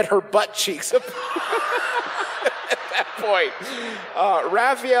just spread her butt cheeks at that point.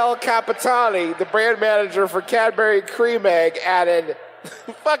 Raphael Capitani, the brand manager for Cadbury Cream Egg, added,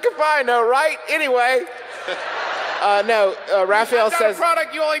 fuck if I know, right? Anyway. Raphael says... That's a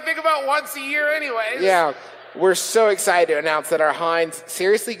product you only think about once a year anyways. Yeah. We're so excited to announce that our Heinz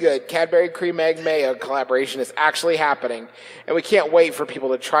Seriously Good Cadbury Cream Egg Mayo collaboration is actually happening, and we can't wait for people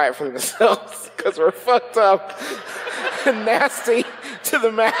to try it for themselves because we're fucked up and nasty to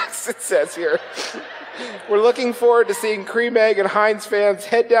the max, it says here. We're looking forward to seeing Cream Egg and Heinz fans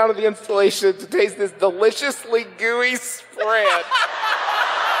head down to the installation to taste this deliciously gooey spread.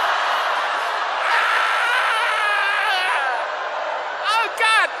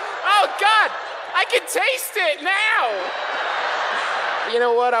 Oh, God! I can taste it now! You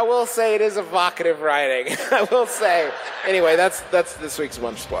know what? I will say it is evocative writing. I will say. Anyway, that's this week's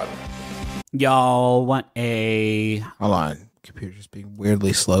Munch Squad. Y'all want a... Hold on. Computer's just being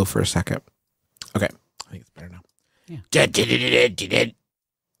weirdly slow for a second. Okay. I think it's better now. Yeah.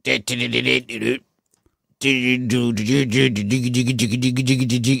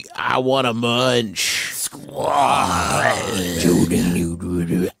 I want a munch.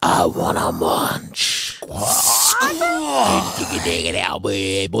 I want a munch.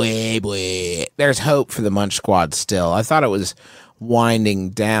 There's hope for the Munch Squad still. I thought it was winding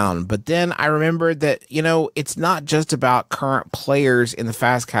down, but then I remembered that, you know, it's not just about current players in the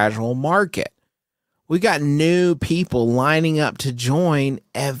fast casual market. We got new people lining up to join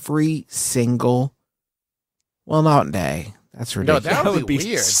every single, well, not day. That's ridiculous. No, that would be be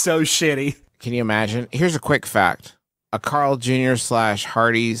weird. so shitty. Can you imagine? Here's a quick fact. A Carl Jr. /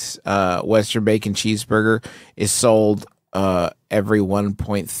 Hardee's Western Bacon Cheeseburger is sold every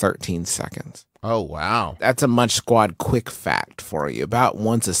 1.13 seconds. Oh, wow. That's a Munch Squad quick fact for you. About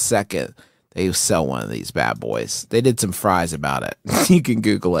once a second, they sell one of these bad boys. They did some fries about it. You can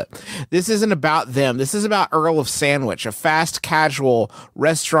Google it. This isn't about them. This is about Earl of Sandwich, a fast casual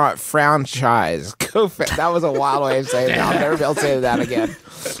restaurant franchise. That was a wild way of saying it. I'll never be able to say that again.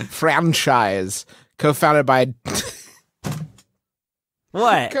 Franchise. Co-founded by...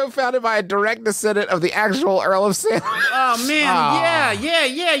 What? Co-founded by a direct descendant of the actual Earl of Sandwich. Oh, man. Yeah.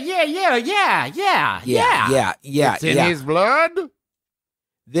 It's in his blood?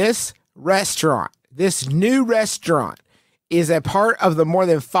 This restaurant, this new restaurant, is a part of the more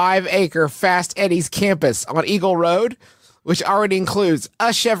than 5-acre Fast Eddie's campus on Eagle Road, which already includes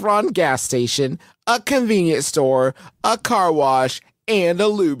a Chevron gas station, a convenience store, a car wash, and a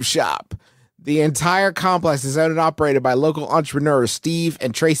lube shop. The entire complex is owned and operated by local entrepreneurs Steve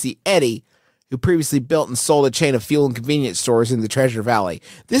and Tracy Eddy, who previously built and sold a chain of fuel and convenience stores in the Treasure Valley.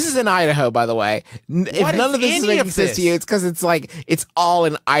 This is in Idaho, by the way. If none of this is making sense to you, it's because it's all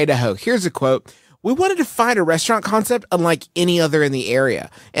in Idaho. Here's a quote. We wanted to find a restaurant concept unlike any other in the area,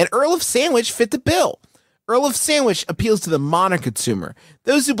 and Earl of Sandwich fit the bill. Earl of Sandwich appeals to the modern consumer,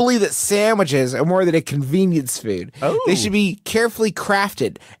 those who believe that sandwiches are more than a convenience food. Oh. They should be carefully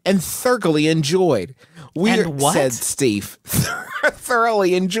crafted and thoroughly enjoyed. Said Steve.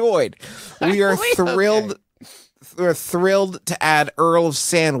 Thoroughly enjoyed. We are thrilled. We're thrilled to add Earl of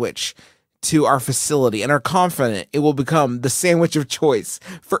Sandwich to our facility and are confident it will become the sandwich of choice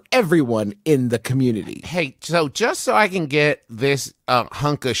for everyone in the community. Hey, so just so I can get this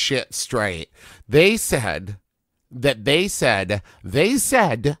hunk of shit straight, they said they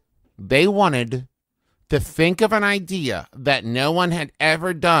wanted to think of an idea that no one had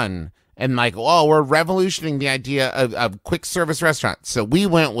ever done, and like, oh, we're revolutioning the idea of quick service restaurants. So we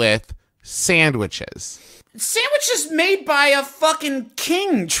went with sandwiches. Sandwiches made by a fucking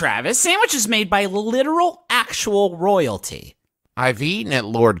king, Travis. Sandwiches made by literal, actual royalty. I've eaten at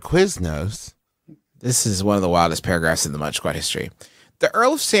Lord Quiznos. This is one of the wildest paragraphs in the Munch Squad history. The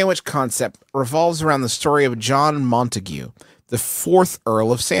Earl of Sandwich concept revolves around the story of John Montague, the 4th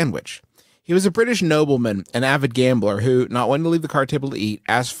Earl of Sandwich. He was a British nobleman, an avid gambler who, not wanting to leave the card table to eat,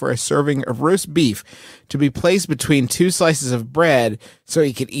 asked for a serving of roast beef to be placed between 2 slices of bread so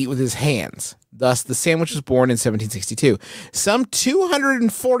he could eat with his hands. Thus, the sandwich was born in 1762. Some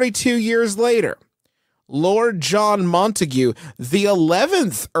 242 years later, Lord John Montague, the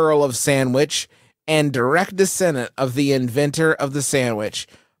 11th Earl of Sandwich and direct descendant of the inventor of the sandwich,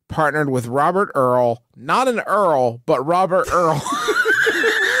 partnered with Robert Earl, not an Earl, but Robert Earl.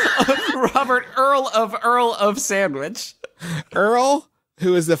 Robert Earl of Sandwich. Earl,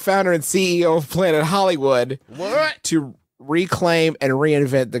 who is the founder and CEO of Planet Hollywood, to reclaim and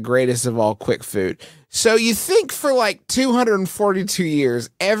reinvent the greatest of all quick food. So you think for like 242 years,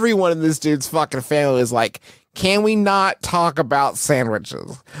 everyone in this dude's fucking family is like, can we not talk about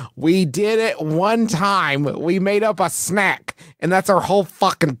sandwiches? We did it one time. We made up a snack, and that's our whole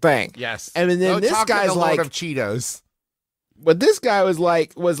fucking thing. Yes. And then this guy's like, of Cheetos. But this guy was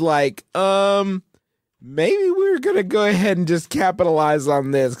like, maybe we're gonna go ahead and just capitalize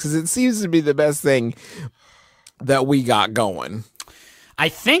on this because it seems to be the best thing that we got going. I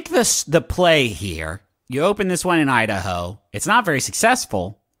think the play here, you open this one in Idaho, it's not very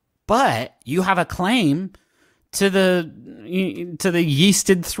successful, but you have a claim to the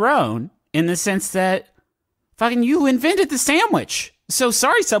yeasted throne in the sense that fucking you invented the sandwich. So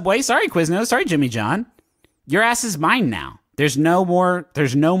sorry, Subway, sorry, Quiznos, sorry, Jimmy John. Your ass is mine now. There's no more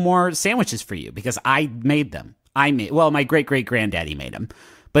sandwiches for you because I made them. My great-great-granddaddy made them.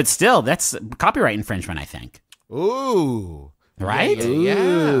 But still, that's copyright infringement, I think. Ooh. Right?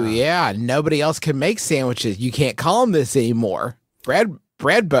 Ooh, yeah. Nobody else can make sandwiches. You can't call them this anymore. Bread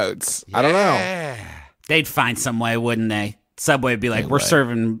boats. Yeah. I don't know. They'd find some way, wouldn't they? Subway would be like, we're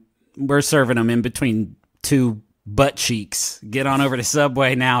serving them in between 2 butt cheeks. Get on over to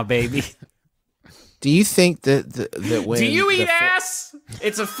Subway now, baby. Do you think that when do you eat ass?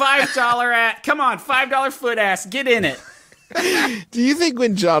 It's a $5 ass. Come on, $5 foot ass. Get in it. Do you think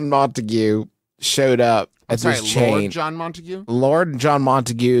when John Montague showed up at this chain, Lord John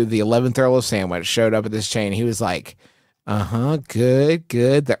Montague, the 11th Earl of Sandwich, showed up at this chain, he was like,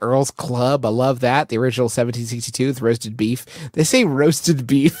 good. The Earl's Club, I love that. The original 1762 with roasted beef. They say roasted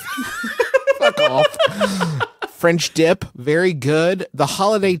beef. Fuck off. French dip, very good. The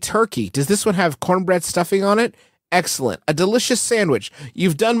holiday turkey. Does this one have cornbread stuffing on it? Excellent. A delicious sandwich.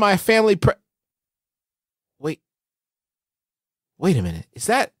 You've done my family Wait a minute. Is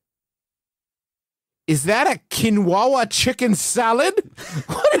that a quinoa chicken salad?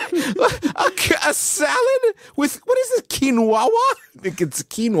 A salad with, what is it, quinoa? I think it's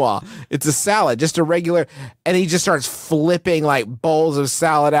quinoa. It's a salad, just a regular, and he just starts flipping like bowls of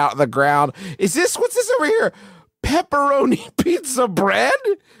salad out on the ground. What's this over here? Pepperoni pizza bread?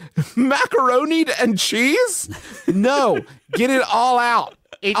 Macaroni and cheese? No, get it all out.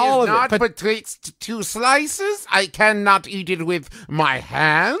 It all is not betwixt 2 slices. I cannot eat it with my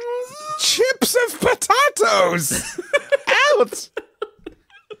hands. Chips of potatoes. Out.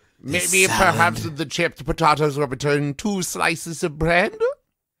 Maybe perhaps the chipped potatoes were between 2 slices of bread.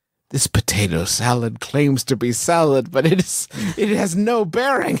 This potato salad claims to be salad, but it has no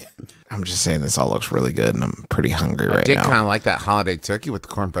bearing. I'm just saying this all looks really good, and I'm pretty hungry right I did now. kind of like that holiday turkey with the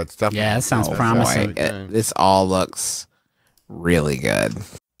cornbread stuff. Yeah, that sounds promising. This all looks really good.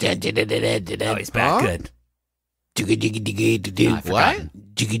 Oh, he's back good. I forgot.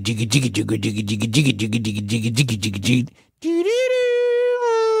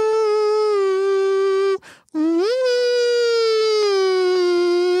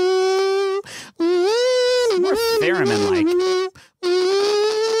 More theremin-like.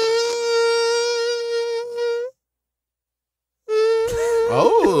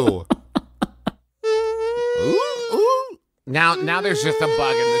 Oh. Ooh, ooh. Now there's just a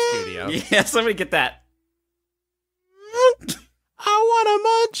bug in the studio. Yeah, somebody get that. I want a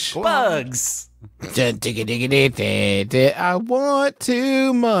munch. Bugs. I want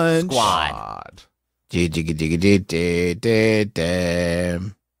to munch. Squad.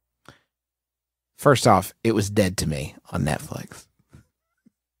 First off, it was dead to me on Netflix.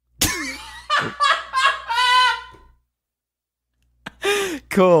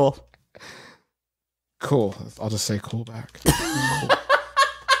 Cool. Cool. I'll just say cool back.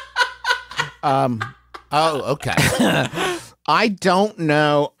 Oh, okay. I don't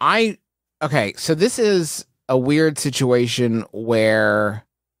know. Okay, so this is a weird situation where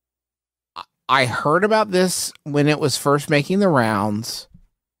I heard about this when it was first making the rounds,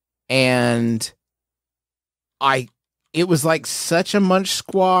 and it was like such a Munch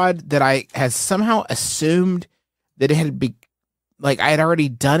squad that I had somehow assumed that it had like I had already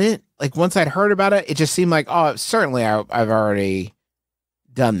done it. Like once I'd heard about it, it just seemed like, oh, certainly I've already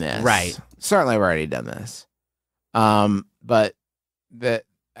done this. Right. Certainly I've already done this. But that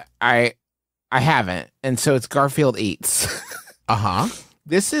I haven't. And so it's Garfield Eats. Uh-huh.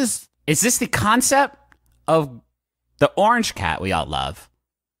 Is this the concept of the orange cat we all love?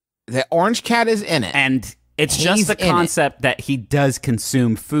 The orange cat is in it. And it's He's just the in it. concept that he does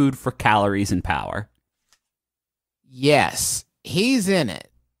consume food for calories and power. Yes, he's in it.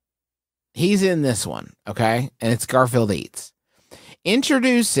 He's in this one, okay? And it's Garfield Eats.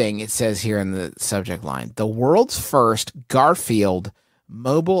 Introducing, it says here in the subject line, the world's first Garfield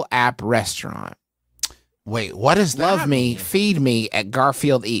mobile app restaurant. Wait, what is that? Love me, feed me at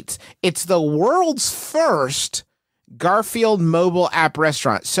Garfield Eats. It's the world's first Garfield mobile app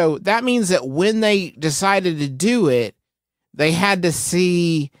restaurant. So that means that when they decided to do it, they had to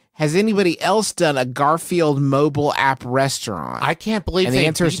see, has anybody else done a Garfield mobile app restaurant? I can't believe And the they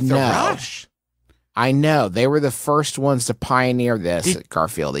answer is beat the no. rush. I know. They were the first ones to pioneer this at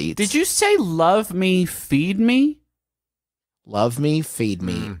Garfield Eats. Did you say love me, feed me? Love me, feed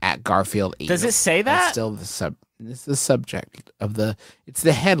me at Garfield Eats. Does it say That's that? still it's the subject of it's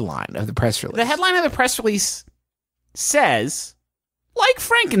the headline of the press release. The headline of the press release says, like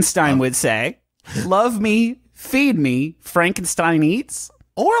Frankenstein would say, love me, feed me, Frankenstein eats.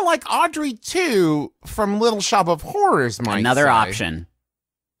 Or like Audrey 2 from Little Shop of Horrors might Another say. option.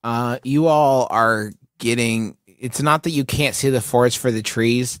 You all are getting, it's not that you can't see the forest for the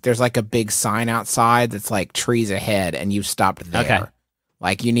trees. There's like a big sign outside that's like trees ahead and you've stopped there. Okay.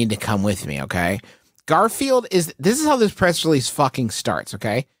 Like you need to come with me, okay? Garfield this is how this press release fucking starts,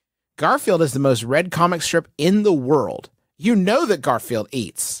 okay? Garfield is the most read comic strip in the world. You know that Garfield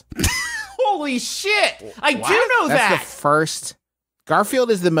eats. Holy shit! I do know That's that. the first. Garfield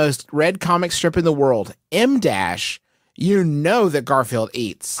is the most read comic strip in the world. You know that Garfield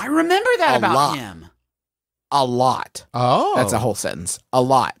eats. I remember that A about lot. him. A lot. Oh. That's a whole sentence. A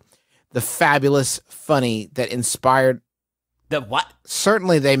lot. The fabulous, funny that inspired. The what?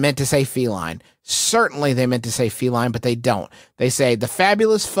 Certainly they meant to say feline. But they don't. They say the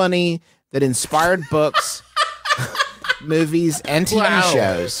fabulous, funny that inspired books, movies, and TV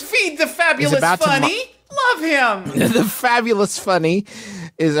shows. Feed the fabulous about to funny. Love him. The fabulous funny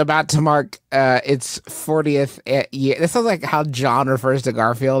is about to mark its 40th year. This sounds like how John refers to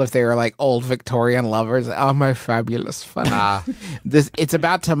Garfield if they were like old Victorian lovers. Oh, my fabulous funny. It's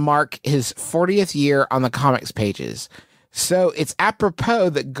about to mark his 40th year on the comics pages. So it's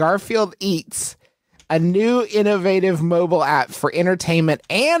apropos that Garfield Eats, a new innovative mobile app for entertainment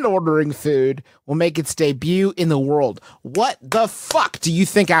and ordering food, will make its debut in the world. What the fuck do you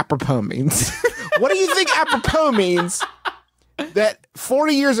think apropos means? What do you think apropos means? That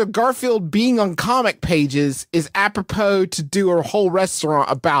 40 years of Garfield being on comic pages is apropos to do a whole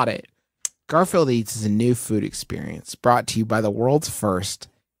restaurant about it. Garfield Eats is a new food experience brought to you by the world's first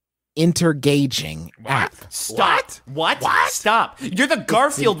intergaging app. Stop. What? Stop. You're the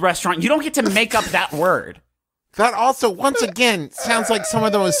Garfield restaurant. You don't get to make up that word. That also, once again, sounds like some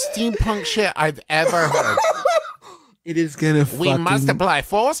of the most steampunk shit I've ever heard. It is gonna We must apply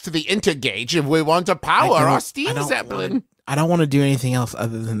force to the intergauge if we want to power our steam zeppelin. I don't want to do anything else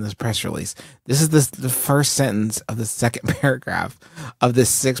other than this press release. This is the first sentence of the second paragraph of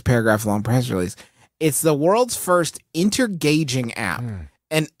this 6-paragraph long press release. It's the world's first intergaging app,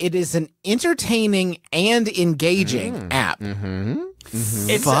 and it is an entertaining and engaging app. It's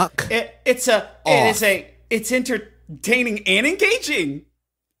entertaining and engaging.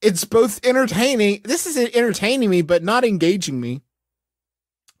 It's both entertaining. This is entertaining me, but not engaging me.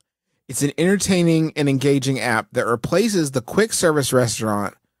 It's an entertaining and engaging app that replaces the quick service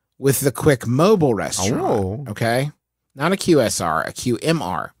restaurant with the quick mobile restaurant. Okay? Not a QSR, a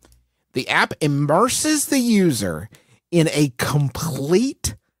QMR. The app immerses the user in a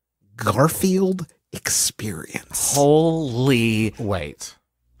complete Garfield experience. Holy. Wait.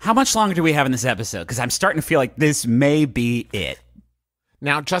 How much longer do we have in this episode? Because I'm starting to feel like this may be it.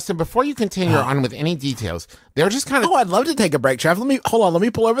 Now, Justin, before you continue on with any details, they're just kind of... Oh, I'd love to take a break, Trav. Hold on. Let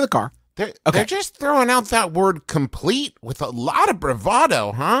me pull over the car. They're just throwing out that word complete with a lot of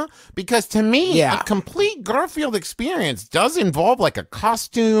bravado, huh? Because to me, a complete Garfield experience does involve like a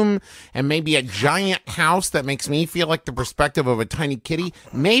costume and maybe a giant house that makes me feel like the perspective of a tiny kitty.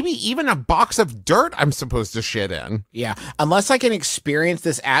 Maybe even a box of dirt I'm supposed to shit in. Yeah. Unless I can experience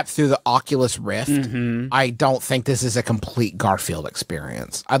this app through the Oculus Rift, I don't think this is a complete Garfield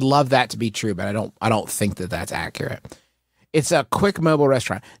experience. I'd love that to be true, but I don't think that that's accurate. It's a quick mobile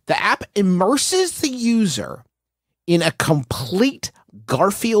restaurant. The app immerses the user in a complete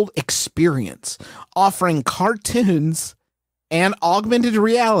Garfield experience, offering cartoons and augmented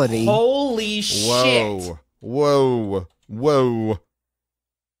reality. Holy shit. Whoa.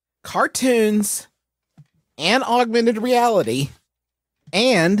 Cartoons and augmented reality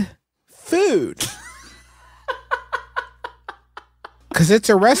and food. Because it's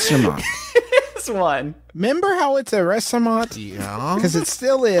a restaurant. One. Remember how it's a restaurant? Yeah. Because it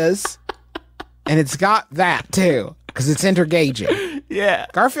still is. And it's got that too. Because it's intergaging. Yeah.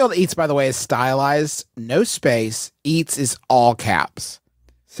 Garfield Eats, by the way, is stylized. No space. Eats is all caps.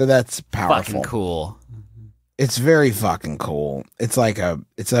 So that's powerful. Fucking cool. It's very fucking cool. It's like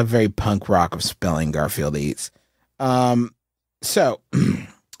it's a very punk rock of spelling Garfield Eats. So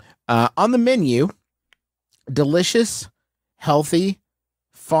on the menu, delicious, healthy,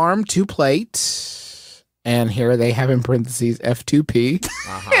 farm to plate, and here they have in parentheses F2P.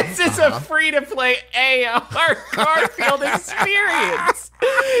 It's just a free-to-play AR Garfield experience.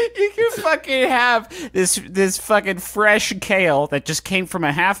 You can fucking have this fucking fresh kale that just came from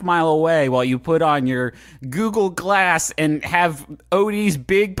a half-mile away while you put on your Google Glass and have Odie's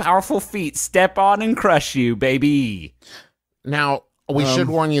big, powerful feet step on and crush you, baby. Now, we should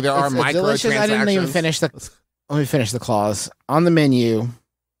warn you, there are microtransactions. I didn't even finish the... Let me finish the clause. On the menu...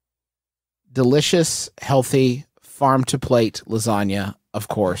 delicious, healthy, farm-to-plate lasagna, of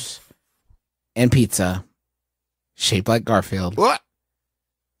course, and pizza, shaped like Garfield, What?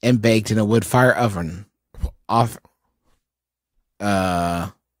 and baked in a wood-fire oven. Ordered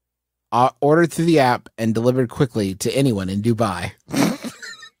through the app and delivered quickly to anyone in Dubai.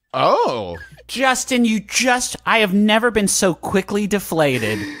 Oh. Justin, I have never been so quickly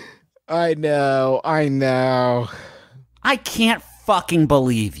deflated. I know. I can't fucking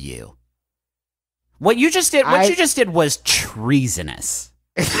believe you. What you just did was treasonous.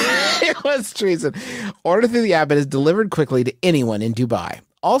 It was treason. Ordered through the app and is delivered quickly to anyone in Dubai.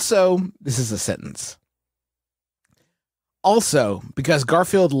 Also, this is a sentence. Also, because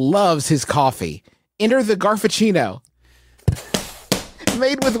Garfield loves his coffee, enter the Garfuccino.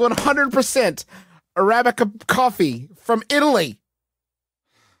 Made with 100% Arabica coffee from Italy.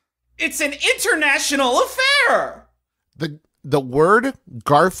 It's an international affair. The word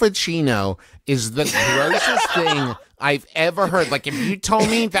Garfuccino is the grossest thing I've ever heard. Like, if you told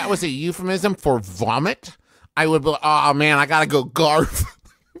me that was a euphemism for vomit, I would be like, oh man, I gotta go garf.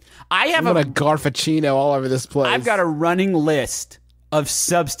 I'm gonna Garfuccino all over this place. I've got a running list of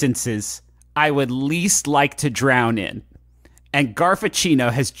substances I would least like to drown in, and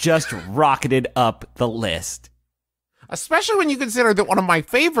Garfuccino has just rocketed up the list. Especially when you consider that one of my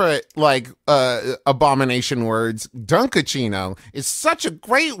favorite, abomination words, Dunkachino, is such a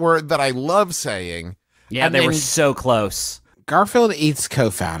great word that I love saying. Yeah, they were so close. Garfield Eats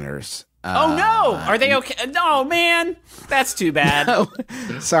co-founders. Oh, no! Are they okay? No, man! That's too bad. No.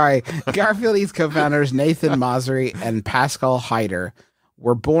 Sorry. Garfield Eats co-founders Nathan Masri and Pascal Heider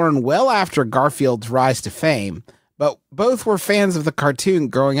were born well after Garfield's rise to fame, but both were fans of the cartoon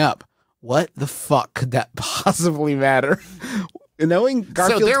growing up. What the fuck could that possibly matter? Knowing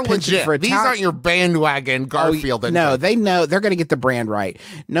Garfield's they're penchant legit. for These aren't your bandwagon Garfield. No, they know they're going to get the brand right.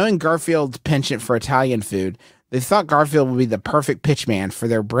 Knowing Garfield's penchant for Italian food, They thought Garfield would be the perfect pitchman for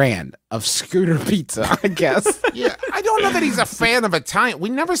their brand of scooter pizza, I guess. Yeah, I don't know that he's a fan of Italian. We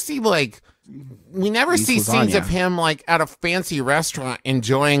never see scenes of him like at a fancy restaurant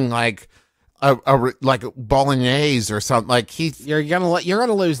enjoying like a bolognese or something. Like you're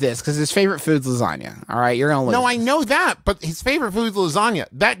gonna lose this because his favorite food's lasagna. All right, you're gonna lose. No, I know that, but his favorite food's lasagna.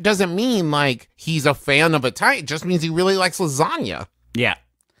 That doesn't mean like he's a fan of Italian. It just means he really likes lasagna. Yeah.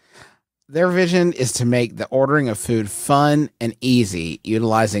 Their vision is to make the ordering of food fun and easy,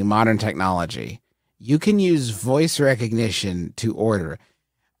 utilizing modern technology. You can use voice recognition to order.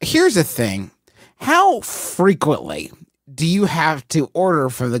 Here's the thing. How frequently do you have to order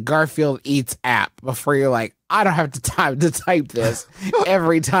from the Garfield Eats app before you're like, I don't have the time to type this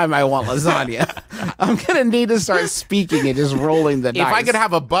every time I want lasagna? I'm going to need to start speaking and just rolling the dice. If I could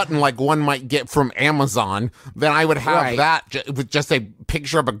have a button like one might get from Amazon, then I would have that with just a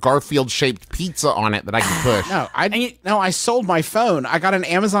picture of a Garfield-shaped pizza on it that I could push. I sold my phone. I got an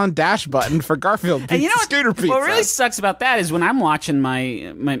Amazon Dash button for Garfield pizza, and you know scooter pizza. What really sucks about that is when I'm watching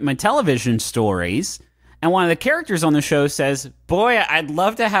my television stories, and one of the characters on the show says, boy, I'd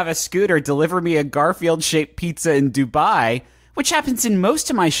love to have a scooter deliver me a Garfield-shaped pizza in Dubai, which happens in most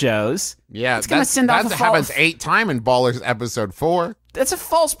of my shows. Yeah, it's going to send off a that happens 8 times in Ballers episode 4. That's a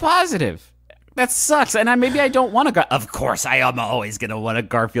false positive. That sucks. And maybe I don't want to go. Of course, I am always going to want a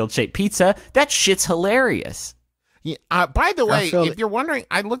Garfield-shaped pizza. That shit's hilarious. Yeah, by the way, if you're wondering,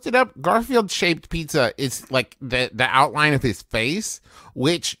 I looked it up. Garfield-shaped pizza is like the outline of his face,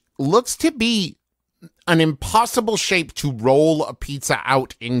 which looks to be an impossible shape to roll a pizza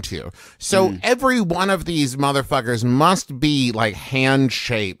out into. So every one of these motherfuckers must be like hand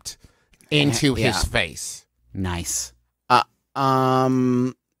shaped into his face. Nice.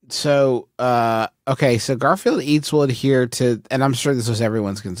 So Garfield Eats will adhere to, and I'm sure this was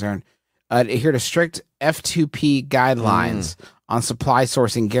everyone's concern, adhere to strict F2P guidelines on supply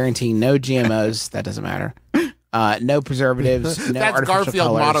sourcing, guaranteeing no GMOs. That doesn't matter. No preservatives. No That's artificial Garfield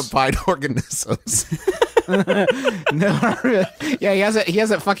colors. modified organisms. He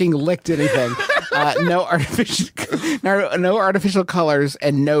hasn't fucking licked anything. No artificial colors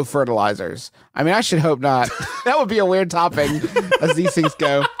and no fertilizers. I mean, I should hope not. That would be a weird topping as these things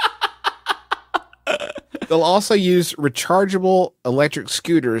go. They'll also use rechargeable electric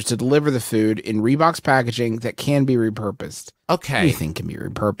scooters to deliver the food in Reeboks packaging that can be repurposed. Okay. Anything can be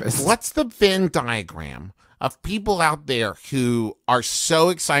repurposed. What's the Venn diagram of people out there who are so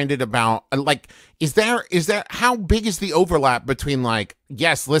excited about, like, is there, how big is the overlap between like,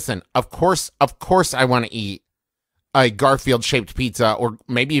 yes, listen, of course I want to eat a Garfield-shaped pizza or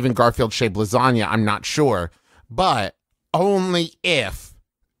maybe even Garfield-shaped lasagna, I'm not sure, but only if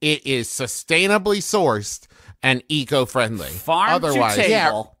it is sustainably sourced and eco-friendly. Farm to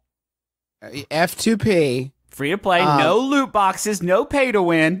table. F2P. Free to play, no loot boxes, no pay to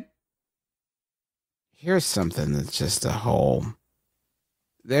win. Here's something that's just a whole...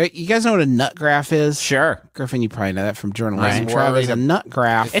 There, you guys know what a nut graph is? Sure. Griffin, you probably know that from journalism. Right. Travis, a nut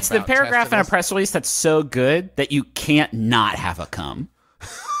graph. It's the paragraph in a press release that's so good that you can't not have a cum.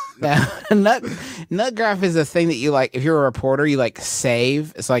 Now, nut graph is a thing that you like, if you're a reporter, you like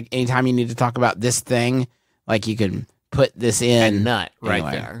save. It's like anytime you need to talk about this thing, like you can put this in. A nut right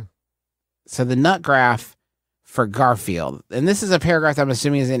anyway. there. So the nut graph for Garfield, and this is a paragraph that I'm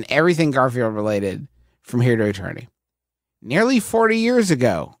assuming is in everything Garfield related from here to eternity. Nearly 40 years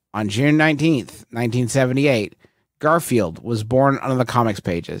ago, on June 19th, 1978, Garfield was born on the comics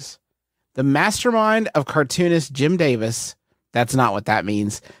pages. The mastermind of cartoonist Jim Davis, that's not what that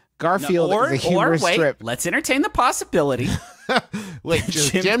means. Garfield is a humorous strip. Let's entertain the possibility. Wait,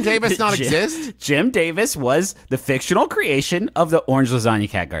 does Jim Davis not exist? Jim Davis was the fictional creation of the Orange Lasagna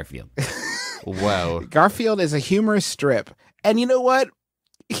Cat Garfield. Whoa. Garfield is a humorous strip. And you know what?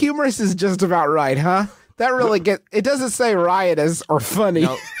 Humorous is just about right, huh? That really it doesn't say riotous or funny.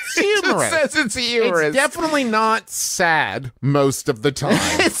 No, it's humorous. It just says it's humorous. It's definitely not sad most of the time.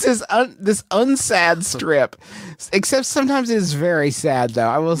 It's this unsad strip. Except sometimes it is very sad, though.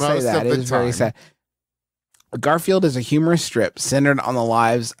 I will say that. It is very sad. Garfield is a humorous strip centered on the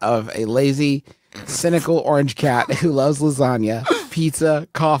lives of a lazy, cynical orange cat who loves lasagna, pizza,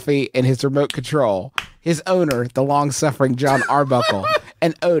 coffee, and his remote control. His owner, the long-suffering John Arbuckle,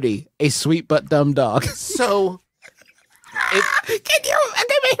 and Odie, a sweet but dumb dog. So, here's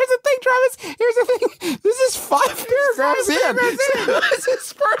the thing, Travis. Here's the thing. This is 5 paragraphs in.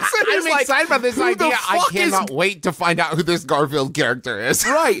 This person I'm excited about this idea. I cannot wait to find out who this Garfield character is.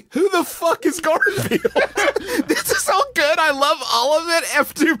 Right. Who the fuck is Garfield? This is all good. I love all of it.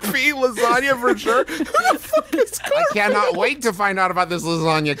 F2P lasagna for sure. Who the fuck is Garfield? I cannot wait to find out about this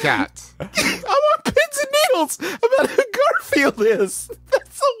lasagna cat. I want pins and articles about who Garfield is.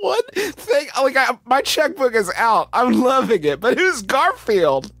 That's the one thing. Like, my checkbook is out. I'm loving it. But who's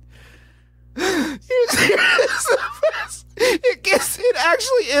Garfield? It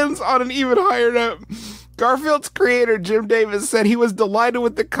actually ends on an even higher note. Garfield's creator, Jim Davis, said he was delighted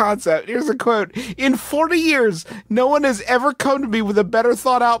with the concept. Here's a quote. In 40 years, no one has ever come to me with a better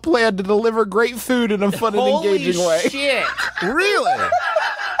thought out plan to deliver great food in a fun and engaging way. Shit. Really?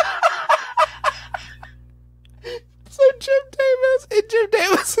 So in Jim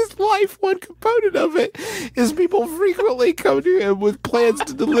Davis's life, one component of it is people frequently come to him with plans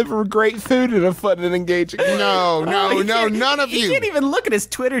to deliver great food in a fun and engaging way. No, none of He you. can't even look at his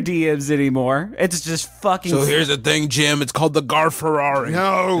Twitter DMs anymore. It's just fucking... So here's the thing, Jim. It's called the Gar Ferrari.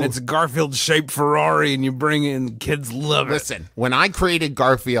 No. And it's a Garfield-shaped Ferrari, and you bring it, and kids love it. Listen, when I created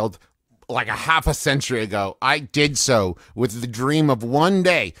Garfield like a half a century ago, I did so with the dream of one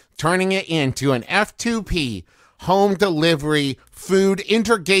day turning it into an F2P home delivery food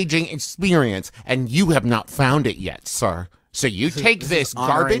intergaging experience, and you have not found it yet, sir. So you take this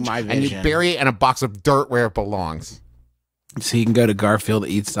honoring garbage my and you vision. bury it in a box of dirt where it belongs. So you can go to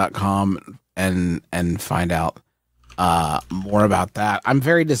GarfieldEats.com and find out more about that. I'm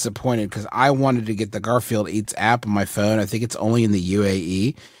very disappointed because I wanted to get the Garfield Eats app on my phone. I think it's only in the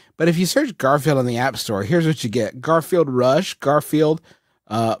UAE. But if you search Garfield on the App Store, here's what you get. Garfield Rush, Garfield,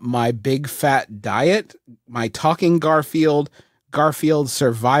 My Big Fat Diet, My Talking Garfield, Garfield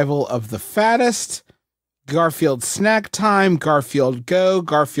Survival of the Fattest, Garfield Snack Time, Garfield Go,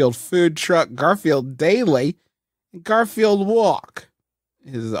 Garfield Food Truck, Garfield Daily, Garfield Walk.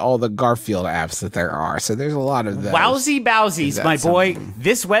 Is all the Garfield apps that there are. So there's a lot of those. Wowsy bowsies, Is that my boy. something?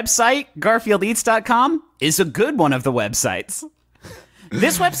 This website, GarfieldEats.com, is a good one of the websites.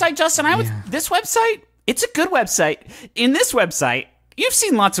 This website, Justin, this website, it's a good website. In this website, you've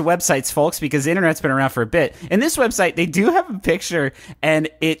seen lots of websites, folks, because the internet's been around for a bit. In this website, they do have a picture, and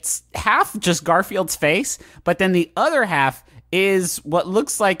it's half just Garfield's face, but then the other half is what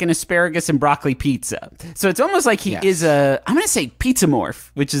looks like an asparagus and broccoli pizza. So it's almost like he is I'm going to say Pizza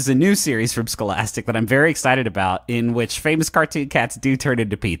Morph, which is a new series from Scholastic that I'm very excited about, in which famous cartoon cats do turn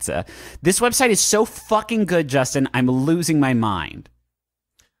into pizza. This website is so fucking good, Justin. I'm losing my mind.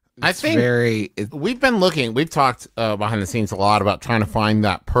 I think we've talked behind the scenes a lot about trying to find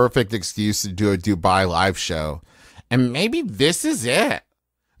that perfect excuse to do a Dubai live show. And maybe this is it.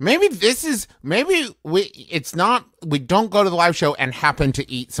 Maybe we don't go to the live show and happen to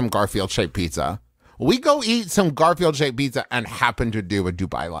eat some Garfield shaped pizza. We go eat some Garfield shaped pizza and happen to do a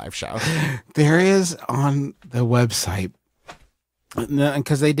Dubai live show. There is on the website,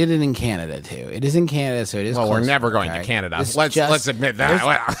 because they did it in Canada too. It is in Canada, so it is. Well, we're closer, never going to okay? Canada. It's Let's admit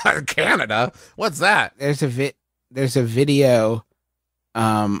that. Canada? What's that? There's a video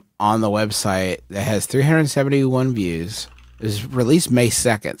on the website that has 371 views. It was released May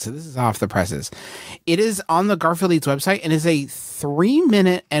 2nd, so this is off the presses. It is on the Garfield Eats website and is a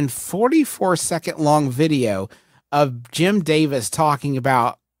 3-minute and 44-second long video of Jim Davis talking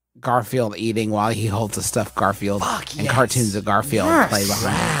about Garfield eating while he holds a stuffed Garfield and cartoons of Garfield play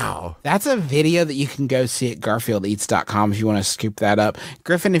behind. Wow. That's a video that you can go see at GarfieldEats.com if you want to scoop that up.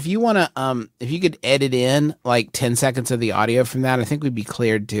 Griffin, if you want to, if you could edit in like 10 seconds of the audio from that, I think we'd be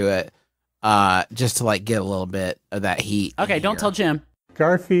cleared to it. Just to like get a little bit of that heat. Okay, don't tell Jim.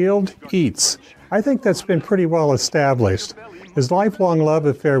 Garfield Eats. I think that's been pretty well established. His lifelong love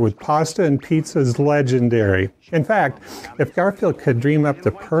affair with pasta and pizza is legendary. In fact, if Garfield could dream up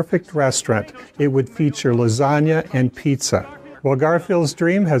the perfect restaurant, it would feature lasagna and pizza. Well, Garfield's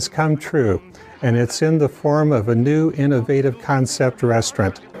dream has come true, and it's in the form of a new innovative concept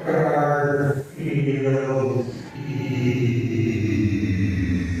restaurant. Garfield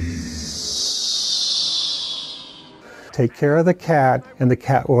Take care of the cat, and the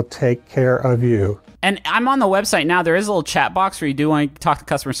cat will take care of you. And I'm on the website now. There is a little chat box where you do want to talk to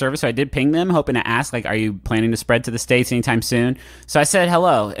customer service. So I did ping them, hoping to ask, like, are you planning to spread to the States anytime soon? So I said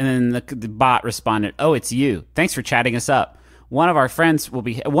hello, and then the bot responded, oh, it's you. Thanks for chatting us up. One of your friends will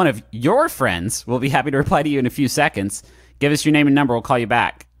be happy to reply to you in a few seconds. Give us your name and number. We'll call you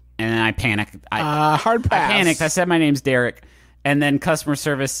back. And then I panicked. Hard pass. I panicked. I said my name's Derek. And then customer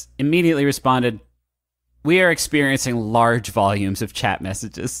service immediately responded, we are experiencing large volumes of chat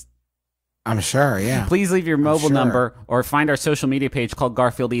messages. I'm sure, yeah. Please leave your mobile number or find our social media page called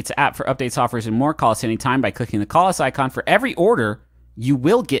Garfield Eats app for updates, offers, and more. Call us anytime by clicking the call us icon. For every order, you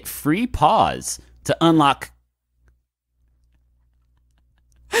will get free pause to unlock.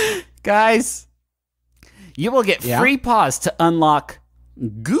 Guys, you will get free pause to unlock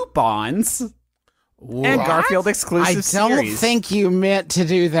Goupons. And Garfield exclusive I don't series. think you meant to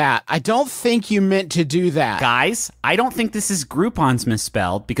do that. I don't think you meant to do that. Guys, I don't think this is Groupons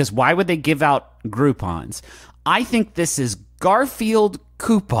misspelled, because why would they give out Groupons? I think this is Garfield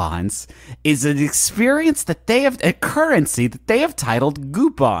Coupons is an experience that they have, a currency that they have titled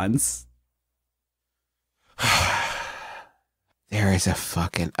Goupons. There is a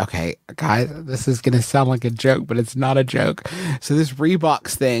fucking okay, guys. This is gonna sound like a joke, but it's not a joke. So this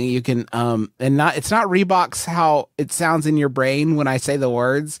Reeboks thing, you can it's not Reeboks how it sounds in your brain when I say the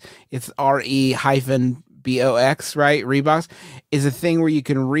words. It's RE-BOX, right? Reeboks is a thing where you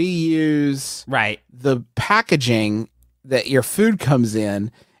can reuse the packaging that your food comes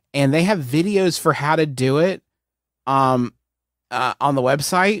in, and they have videos for how to do it on the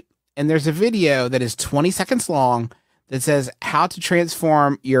website. And there's a video that is 20 seconds long that says how to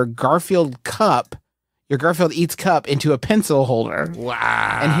transform your Garfield cup, your Garfield Eats cup, into a pencil holder.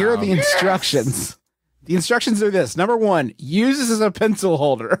 Wow. And here are the instructions. Yes. The instructions are this. Number 1, use this as a pencil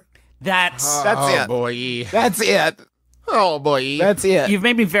holder. That's it. Boy. That's it. Oh, boy. That's it. You've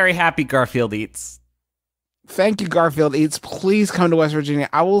made me very happy, Garfield Eats. Thank you, Garfield Eats. Please come to West Virginia.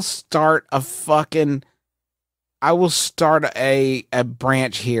 I will start a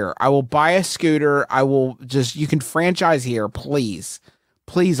branch here. I will buy a scooter. You can franchise here, please.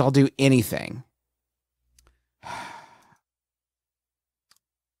 Please, I'll do anything.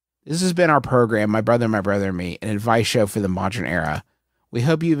 This has been our program, My Brother and Me, an advice show for the modern era. We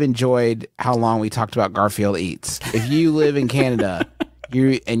hope you've enjoyed how long we talked about Garfield Eats. If you live in Canada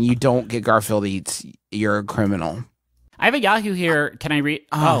and you don't get Garfield Eats, you're a criminal. I have a Yahoo here. Can I read?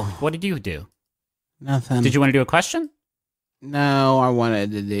 Oh, what did you do? Nothing. Did you want to do a question? No, I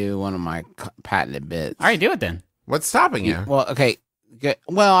wanted to do one of my patented bits. All right, do it then. What's stopping you? Well, okay. Good.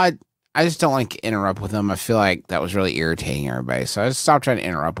 Well, I just don't like to interrupt with them. I feel like that was really irritating everybody, so I just stopped trying to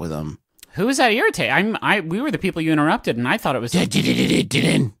interrupt with them. Who is that irritating? We were the people you interrupted, and I thought it was. I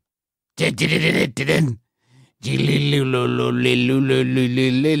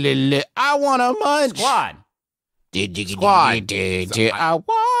want a munch. Squad. Squad. I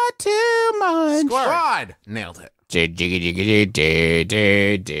want to munch. Squad. Nailed it.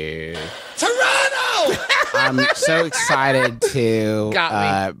 Toronto! I'm so excited to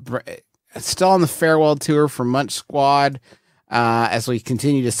still on the farewell tour for Munch Squad as we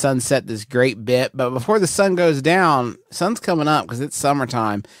continue to sunset this great bit. But before the sun goes down, sun's coming up because it's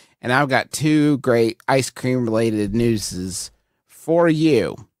summertime, and I've got 2 great ice cream related newses for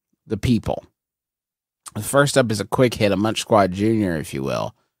you, the people. The first up is a quick hit, a Munch Squad Jr., if you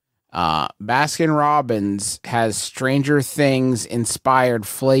will. Baskin Robbins has Stranger Things inspired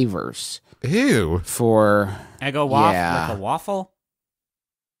flavors. Ew. For Eggo waffle, like a waffle.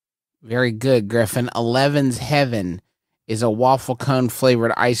 Very good, Griffin. 11's Heaven is a waffle cone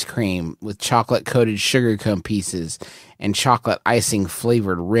flavored ice cream with chocolate coated sugar cone pieces and chocolate icing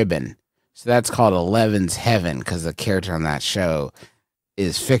flavored ribbon. So that's called 11's Heaven because the character on that show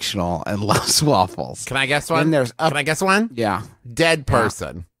is fictional and loves waffles. Can I guess one? Can I guess one? Yeah. Dead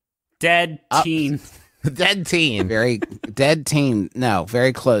person. Dead teen. Dead teen. Dead teen. No,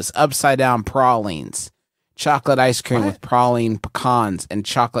 very close. Upside down pralines. Chocolate ice cream with praline pecans and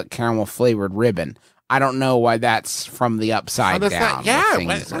chocolate caramel flavored ribbon. I don't know why that's from the upside down.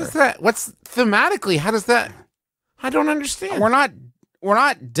 What is that? What's thematically? How does that? I don't understand. We're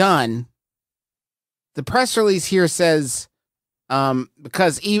not done. The press release here says,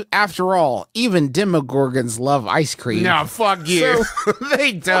 because after all, even Demogorgons love ice cream. No, fuck you. So,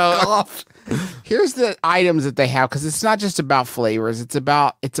 they don't. Here's the items that they have, because it's not just about flavors. It's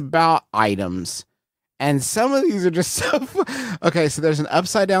about items. And some of these are just so... Okay, so there's an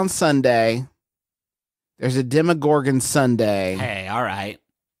upside down sundae. There's a Demogorgon sundae. Hey, all right.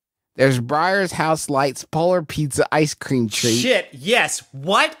 There's Breyer's House Lights Polar Pizza ice cream treat. Shit, yes.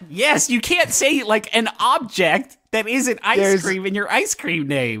 What? Yes, you can't say like an object that isn't ice cream in your ice cream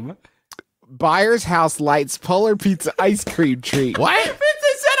name. Breyer's House Lights Polar Pizza ice cream treat. What? Is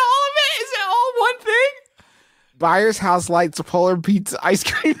that all of it? Is it all one thing? Breyer's House Lights Polar Pizza ice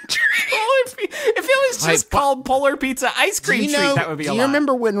cream treat. If it was just called Polar Pizza ice cream treat, that would be a lot. Do you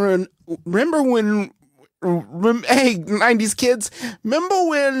remember when hey, 90s kids, remember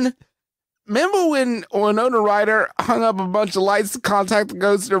when Winona Ryder hung up a bunch of lights to contact the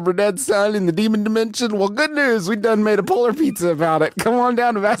ghost of her dead son in the demon dimension? Well, good news, we done made a polar pizza about it. Come on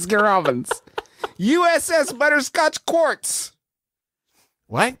down to Baskin Robbins. USS Butterscotch Quartz.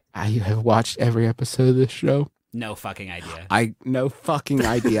 What? You have watched every episode of this show? No fucking idea. No fucking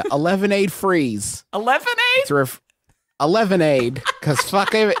idea. 11-aid freeze. 11-aid? 11-aid, because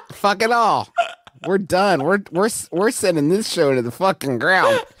fuck it all. We're done. We're sending this show to the fucking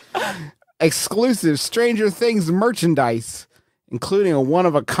ground. exclusive Stranger Things merchandise, including a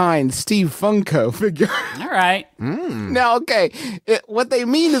one-of-a-kind Steve Funko figure. All right. Now, okay, what they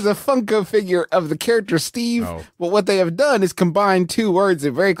mean is a Funko figure of the character Steve, but what they have done is combine two words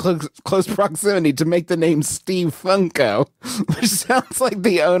in very close proximity to make the name Steve Funko, which sounds like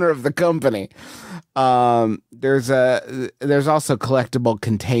the owner of the company. There's also collectible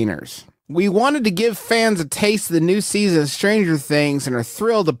containers. We wanted to give fans a taste of the new season of Stranger Things and are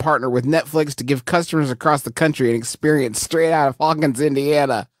thrilled to partner with Netflix to give customers across the country an experience straight out of Hawkins,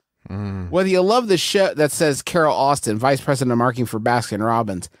 Indiana. Whether you love the show, that says Carol Austin, Vice President of Marketing for Baskin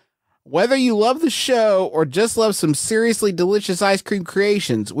Robbins. Whether you love the show or just love some seriously delicious ice cream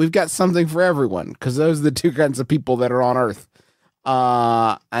creations, we've got something for everyone, because those are the two kinds of people that are on Earth.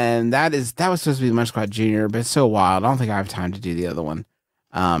 And that was supposed to be the Munch Squad Junior, but it's so wild. I don't think I have time to do the other one.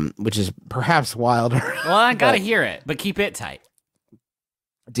 Which is perhaps wilder. Well, I gotta hear it, but keep it tight.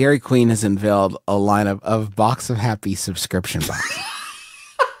 Dairy Queen has unveiled a lineup of Box of Happy subscription boxes.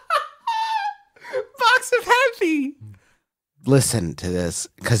 Box of Happy. Listen to this,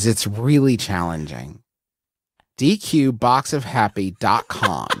 because it's really challenging.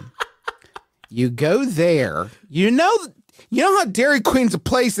 DQBoxofHappy.com. You go there. You know how Dairy Queen's a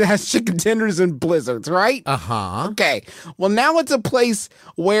place that has chicken tenders and blizzards, right? Uh-huh. Okay. Well, now it's a place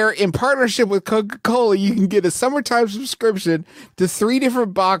where, in partnership with Coca-Cola, you can get a summertime subscription to 3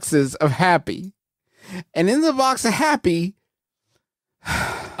 different boxes of Happy. And in the box of Happy...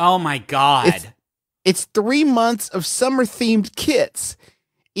 Oh, my God. It's 3 months of summer-themed kits,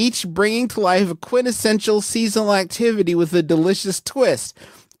 each bringing to life a quintessential seasonal activity with a delicious twist.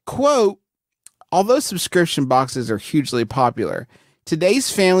 Quote, although subscription boxes are hugely popular,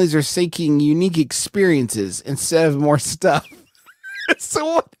 today's families are seeking unique experiences instead of more stuff.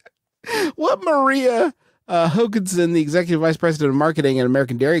 So what Maria Hoganson, the Executive Vice President of Marketing at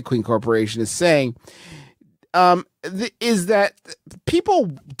American Dairy Queen Corporation, is saying is that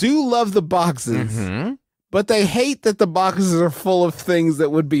people do love the boxes, but they hate that the boxes are full of things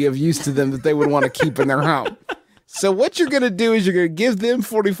that would be of use to them that they would want to keep in their home. So what you're going to do is you're going to give them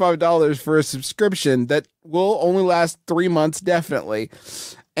 $45 for a subscription that will only last 3 months, definitely.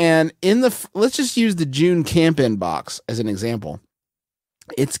 And let's just use the June Camp-In box as an example.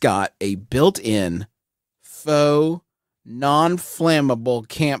 It's got a built-in faux non-flammable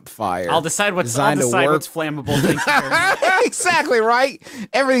campfire. I'll decide what's flammable. Exactly, right?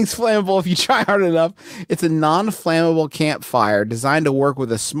 Everything's flammable if you try hard enough. It's a non-flammable campfire designed to work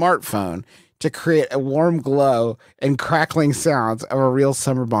with a smartphone to create a warm glow and crackling sounds of a real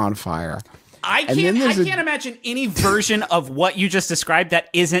summer bonfire. I can't imagine any version of what you just described that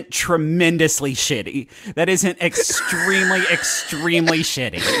isn't tremendously shitty. That isn't extremely, extremely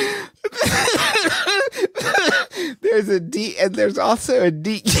shitty. There's also a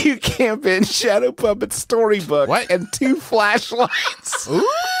DQ Camp-In Shadow Puppet storybook and 2 flashlights.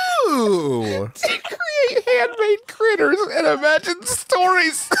 Ooh! To create handmade critters and imagine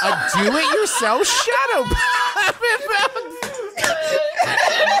stories. A do-it-yourself shadow puppet.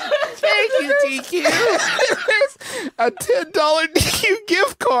 Thank you, DQ. There's a $10 DQ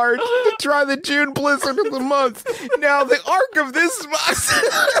gift card to try the June blizzard of the month. Now, the arc of this box,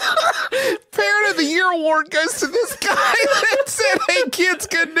 Parent of the Year award goes to this guy that said, hey, kids,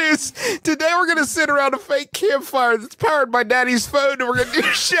 good news. Today we're going to sit around a fake campfire that's powered by Daddy's phone, and we're going to do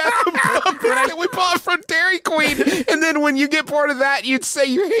shadow puppets that we bought from Dairy Queen. And then when you get part of that, you'd say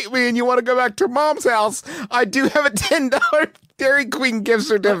you hate me and you want to go back to Mom's house. I do have a $10 Dairy Queen gift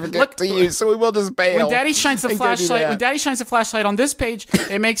certificate to use, so we will just bail. When Daddy shines the flashlight on this page,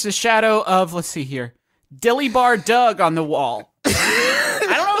 it makes a shadow of, let's see here, Dilly Bar Doug on the wall. I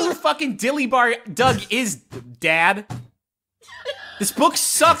don't know who fucking Dilly Bar Doug is, Dad. This book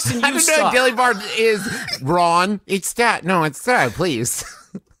sucks and you suck. I don't know Dilly Bar is, Ron. It's that. No, it's that, please.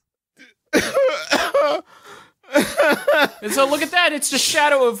 And so look at that. It's the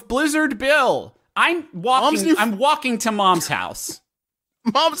shadow of Blizzard Bill. I'm walking to Mom's house.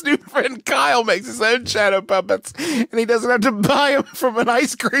 Mom's new friend Kyle makes his own shadow puppets, and he doesn't have to buy them from an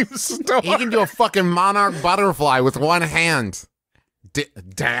ice cream store. He can do a fucking monarch butterfly with one hand.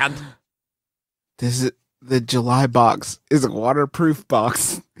 Dad. The July box is a waterproof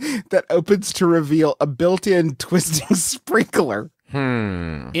box that opens to reveal a built-in twisting sprinkler.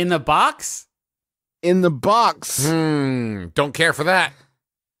 In the box? In the box. Don't care for that.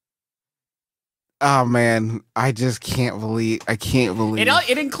 Oh man, I can't believe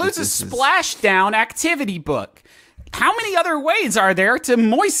it includes a splashdown activity book. How many other ways are there to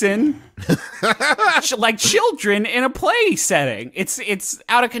moisten like children in a play setting? It's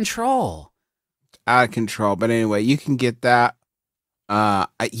out of control. Out of control. But anyway, you can get that.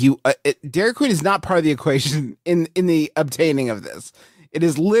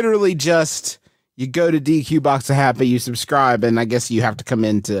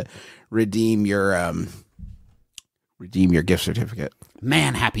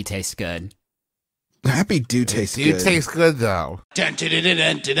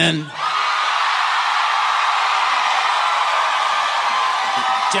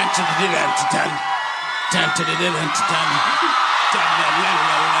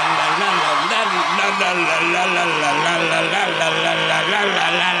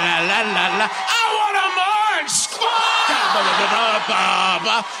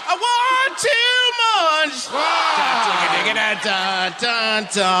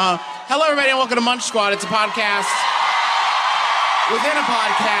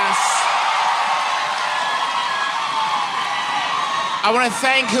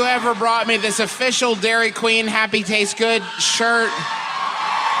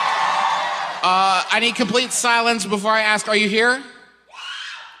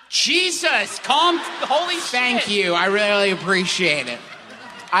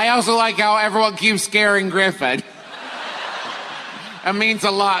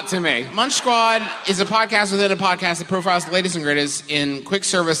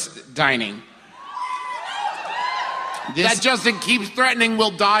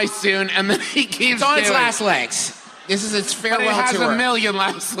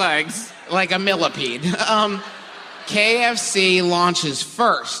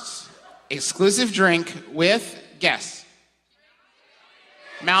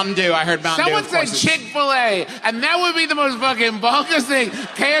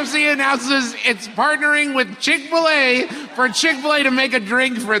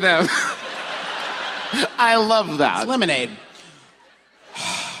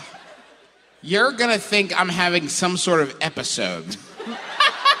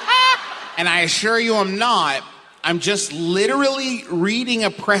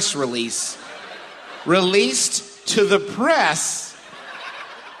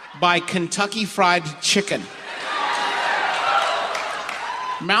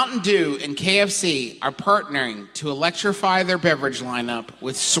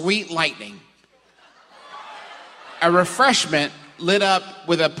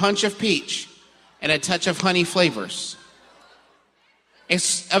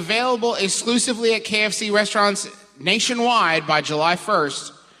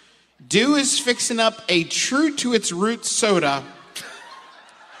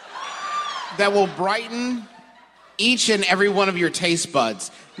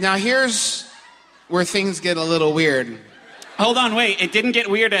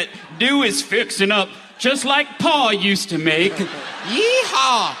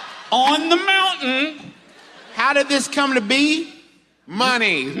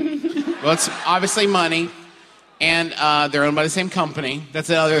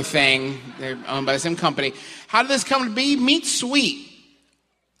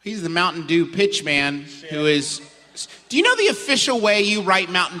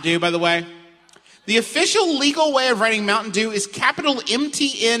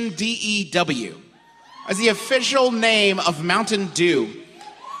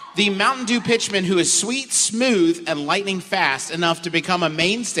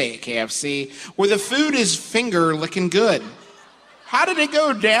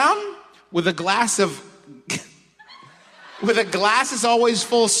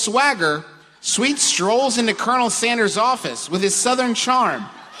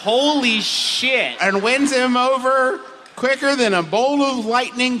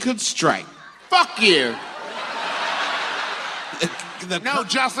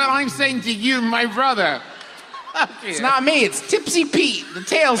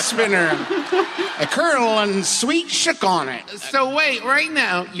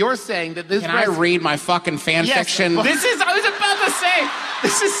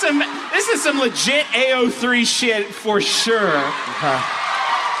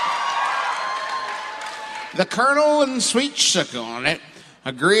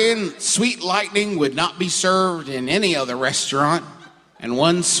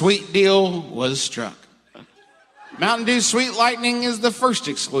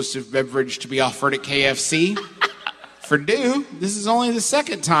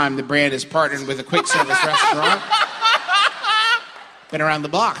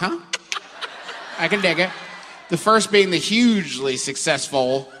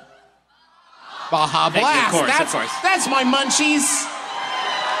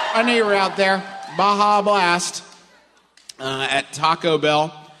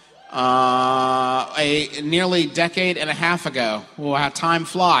 a nearly decade and a half ago. Well, how time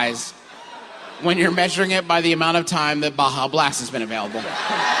flies when you're measuring it by the amount of time that Baja Blast has been available.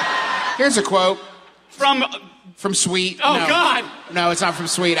 Here's a quote from Sweet. Oh, No. God. No, it's not from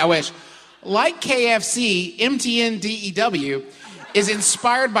Sweet. I wish. Like KFC, MTNDEW is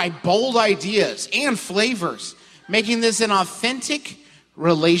inspired by bold ideas and flavors, making this an authentic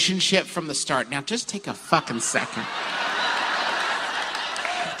relationship from the start. Now, just take a fucking second.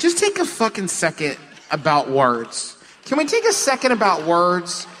 Just take a fucking second about words. Can we take a second about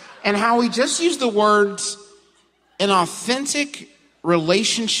words and how we just use the words an authentic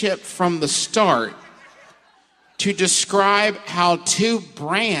relationship from the start to describe how two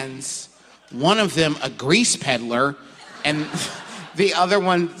brands, one of them a grease peddler and the other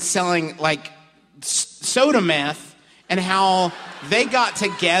one selling like soda meth, and how they got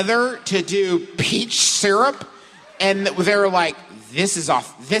together to do peach syrup, and they were like, this is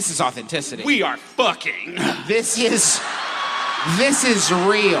authenticity. We are fucking. This is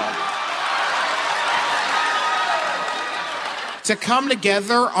real. To come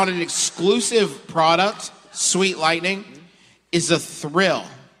together on an exclusive product, Sweet Lightning, is a thrill.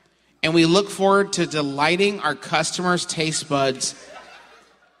 And we look forward to delighting our customers' taste buds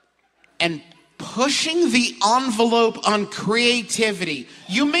and pushing the envelope on creativity.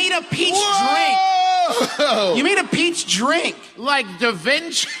 You made a peach drink. You made a peach drink. Like Da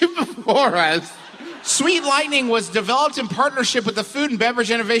Vinci before us. Sweet Lightning was developed in partnership with the food and beverage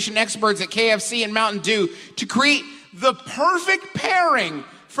innovation experts at KFC and Mountain Dew to create the perfect pairing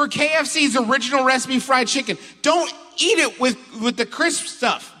for KFC's original recipe fried chicken. Don't eat it with the crisp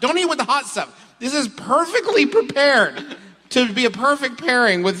stuff. Don't eat it with the hot stuff. This is perfectly prepared to be a perfect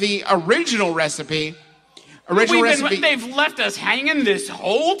pairing with the original recipe. They've left us hanging this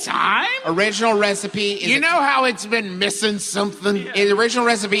whole time? Original recipe is... You know how it's been missing something? The original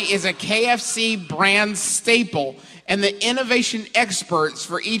recipe is a KFC brand staple, and the innovation experts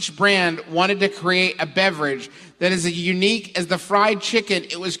for each brand wanted to create a beverage that is as unique as the fried chicken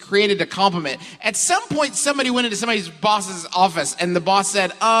it was created to complement. At some point, somebody went into somebody's boss's office, and the boss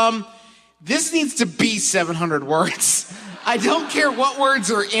said, this needs to be 700 words. I don't care what words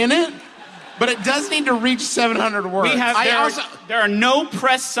are in it, but it does need to reach 700 words. There are no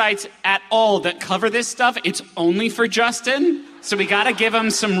press sites at all that cover this stuff. It's only for Justin, so we got to give him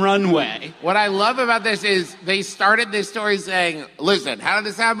some runway. What I love about this is they started this story saying, listen, how did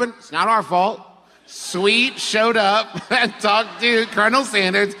this happen? It's not our fault. Sweet showed up and talked to Colonel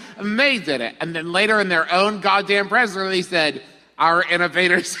Sanders, and they did it. And then later in their own goddamn press release said, our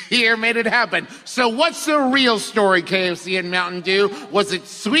innovators here made it happen. So what's the real story, KFC and Mountain Dew? Was it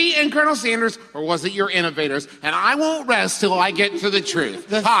Sweet and Colonel Sanders, or was it your innovators? And I won't rest till I get to the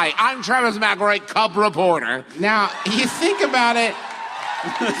truth. Hi, I'm Travis McElroy, Cub reporter. Now, you think about it,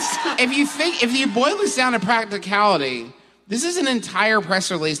 if you boil this down to practicality, this is an entire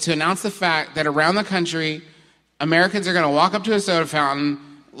press release to announce the fact that around the country, Americans are going to walk up to a soda fountain,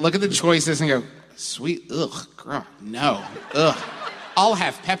 look at the choices, and go, Sweet, ugh, girl, no, ugh. I'll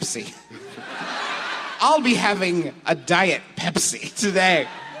have Pepsi. I'll be having a Diet Pepsi today.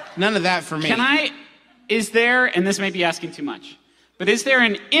 None of that for me. Is there, and this may be asking too much, but is there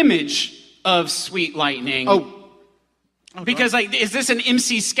an image of Sweet Lightning? Because, is this an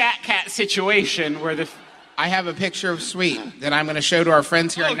MC Scat Cat situation where I have a picture of Sweet that I'm going to show to our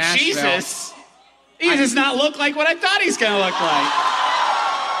friends here in Nashville. Jesus. He does not look like what I thought he's going to look like.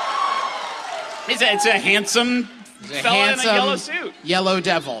 It's a handsome fella in a yellow suit. Yellow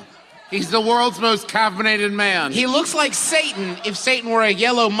devil. He's the world's most caffeinated man. He looks like Satan if Satan wore a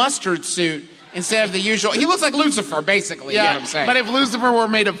yellow mustard suit instead of the usual. He looks like Lucifer, basically. Yeah, you know what I'm saying? But if Lucifer were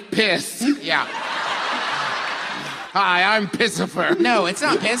made of piss. Yeah. Hi, I'm Pissifer. No, it's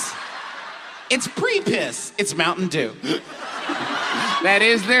not piss. It's pre-piss. It's Mountain Dew. That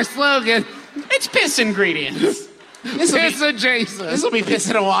is their slogan. It's piss ingredients. Piss adjacent. This will be piss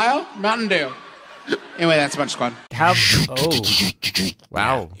in a while. Mountain Dew. Anyway, that's Munch Squad.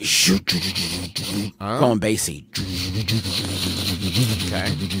 Wow. Going bassy.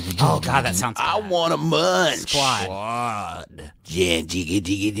 Okay. Oh, God, that sounds I want a Munch Squad. Yeah, jiggy,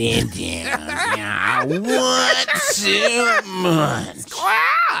 jiggy, dan, dan. I want some Munch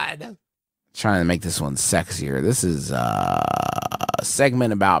Squad. Trying to make this one sexier. This is a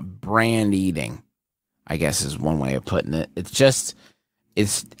segment about brand eating, I guess is one way of putting it.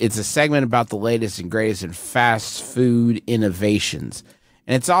 It's a segment about the latest and greatest in fast food innovations.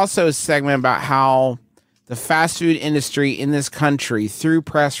 And it's also a segment about how the fast food industry in this country, through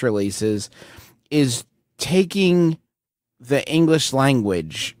press releases, is taking the English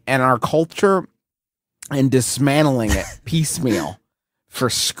language and our culture and dismantling it piecemeal for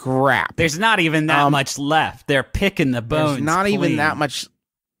scrap. There's not even that much left. They're picking the bones. There's not even that much.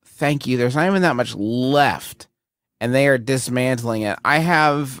 Thank you. There's not even that much left, and they are dismantling it. I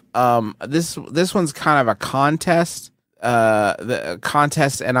have this one's kind of a contest. The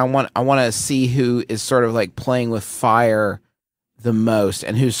contest, and I want to see who is sort of like playing with fire the most,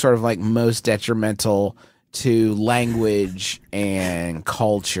 and who's sort of like most detrimental to language and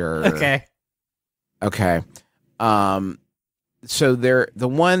culture. Okay. So the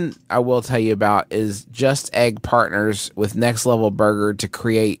one I will tell you about is Just Egg partners with Next Level Burger to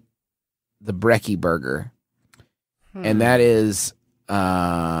create the Brekkie Burger. And that is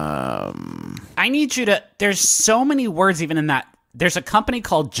I need you to, there's so many words even in that. There's a company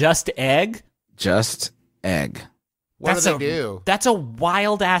called Just Egg. Just Egg. What do they do? That's a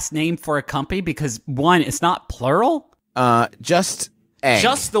wild ass name for a company because one, it's not plural. Just Egg.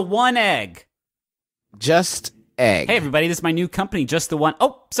 Just the one egg. Just Egg. Hey everybody, this is my new company, Just the One.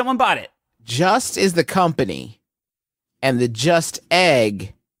 Oh, someone bought it. Just is the company, and the Just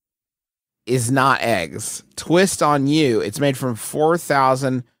Egg is not eggs. Twist on you. It's made from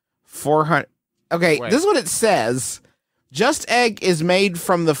 4,400. Okay, Wait. This is what it says. Just Egg is made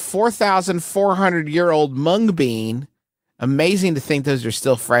from the 4,400-year-old mung bean. Amazing to think those are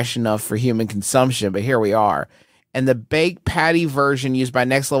still fresh enough for human consumption, but here we are. And the baked patty version used by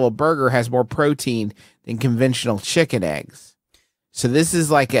Next Level Burger has more protein than conventional chicken eggs. So this is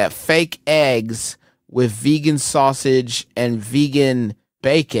like a fake eggs with vegan sausage and vegan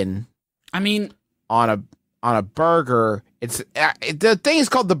bacon. I mean, on a burger. It's the thing is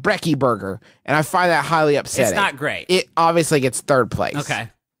called the Brekkie Burger, and I find that highly upsetting. It's not great. It obviously gets third place. Okay.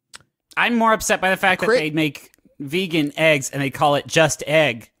 I'm more upset by the fact that they make vegan eggs and they call it Just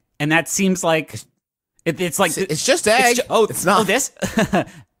Egg, and that seems like it's like it's just egg. It's not. Oh, this.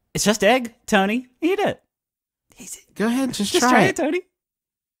 It's just egg, Tony. Eat it. Go ahead, just try it, Tony.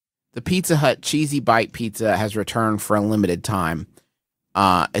 The Pizza Hut Cheesy Bite Pizza has returned for a limited time.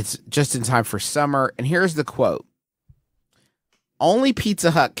 It's just in time for summer. And here's the quote. Only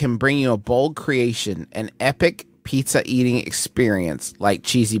Pizza Hut can bring you a bold creation, an epic pizza eating experience like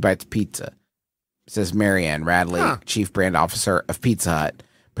Cheesy Bites Pizza, says Marianne Radley, Chief Brand Officer of Pizza Hut,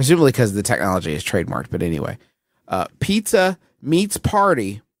 presumably because the technology is trademarked. But anyway, pizza meets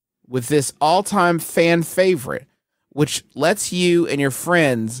party with this all-time fan favorite, which lets you and your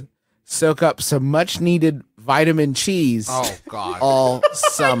friends soak up some much-needed vitamin cheese all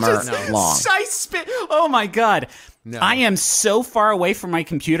summer long. I spit. Oh, my God. No. I am so far away from my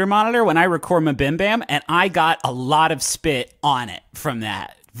computer monitor when I record my Bim Bam, and I got a lot of spit on it from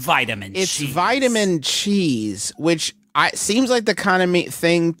that vitamin cheese. It's vitamin cheese, which seems like the kind of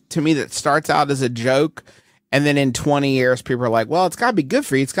thing to me that starts out as a joke, and then in 20 years, people are like, well, it's got to be good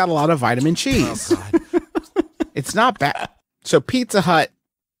for you. It's got a lot of vitamin cheese. Oh, God. It's not bad. So Pizza Hut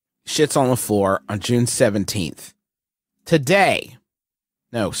shits on the floor on June 17th.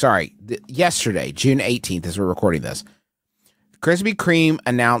 Yesterday, June 18th, as we're recording this, Krispy Kreme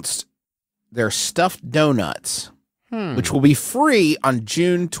announced their stuffed donuts, which will be free on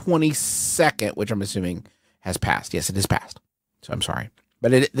June 22nd, which I'm assuming has passed. Yes, it has passed. So I'm sorry.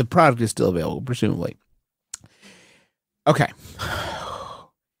 But the product is still available, presumably. Okay.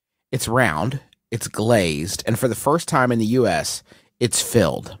 It's round, it's glazed, and for the first time in the U.S., it's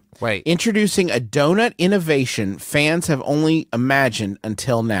filled. Wait. Introducing a donut innovation fans have only imagined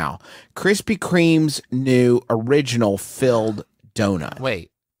until now. Krispy Kreme's new original filled donut.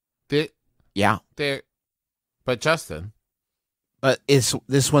 Wait. Yeah. But Justin. But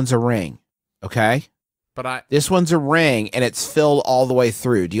this one's a ring, okay? This one's a ring, and it's filled all the way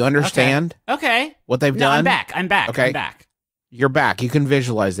through. Do you understand? Okay. What they've done? I'm back. Okay. I'm back. You're back. You can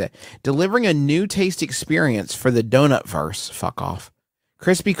visualize it. Delivering a new taste experience for the donut verse. Fuck off.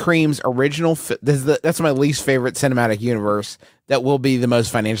 Krispy Kreme's original... that's my least favorite cinematic universe that will be the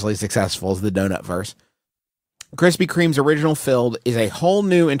most financially successful is the donut verse. Krispy Kreme's original filled is a whole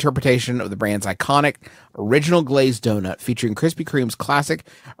new interpretation of the brand's iconic original glazed donut. Featuring Krispy Kreme's classic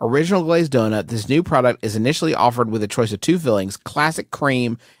original glazed donut, this new product is initially offered with a choice of two fillings, classic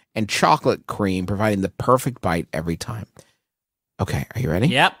cream and chocolate cream, providing the perfect bite every time. Okay, are you ready?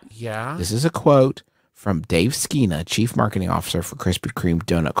 Yep. Yeah. This is a quote from Dave Skina, Chief Marketing Officer for Krispy Kreme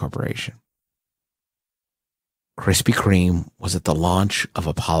Donut Corporation. Krispy Kreme was at the launch of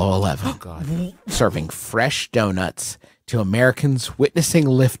Apollo 11, serving fresh donuts to Americans witnessing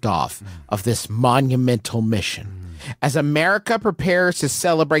liftoff of this monumental mission. As America prepares to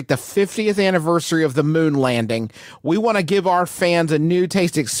celebrate the 50th anniversary of the moon landing, we want to give our fans a new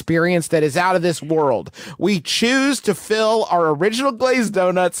taste experience that is out of this world. We choose to fill our original glazed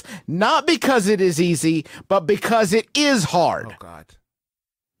donuts, not because it is easy, but because it is hard. Oh, God.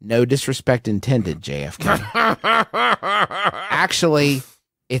 No disrespect intended, JFK. Actually,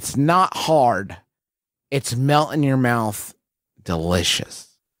 it's not hard. It's melt in your mouth.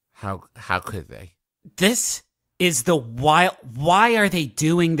 Delicious. How could they? This is the wild. Why are they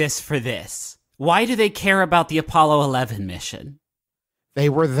doing this for this? Why do they care about the Apollo 11 mission? They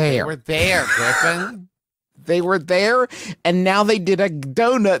were there. They were there, Griffin. They were there, and now they did a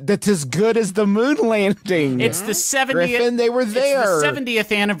donut that's as good as the moon landing. It's the 70th. Griffin, they were there. It's the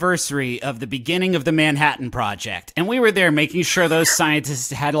 70th anniversary of the beginning of the Manhattan Project, and we were there making sure those scientists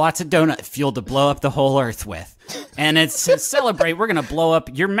had lots of donut fuel to blow up the whole Earth with. And it's to celebrate, we're gonna blow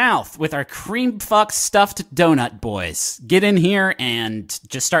up your mouth with our cream fuck stuffed donut boys. Get in here and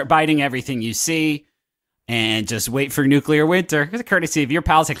just start biting everything you see, and just wait for nuclear winter. It's a courtesy of your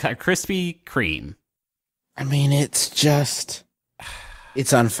pals at Krispy Kreme. I mean, it's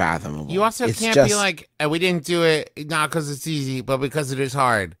unfathomable. You also can't be like, we didn't do it not because it's easy, but because it is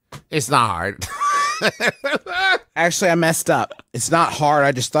hard. It's not hard. Actually, I messed up. It's not hard.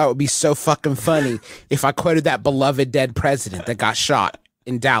 I just thought it would be so fucking funny if I quoted that beloved dead president that got shot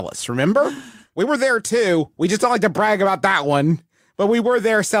in Dallas. Remember? We were there too. We just don't like to brag about that one. But we were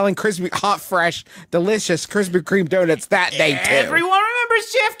there selling crispy, hot, fresh, delicious Krispy Kreme donuts that day too. Everyone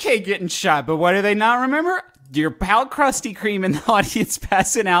remembers JFK getting shot, but what do they not remember? Your pal Krusty Kreme in the audience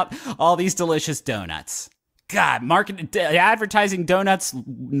passing out all these delicious donuts. God, advertising donuts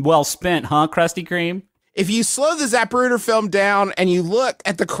well spent, huh, Krusty Kreme? If you slow the Zapruder film down and you look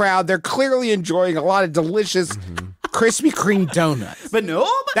at the crowd, they're clearly enjoying a lot of delicious Krispy Kreme donuts. But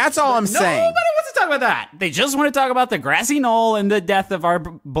that's all I'm saying. Nobody wants to talk about that. They just want to talk about the grassy knoll and the death of our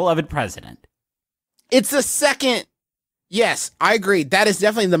beloved president. It's the second. Yes, I agree. That is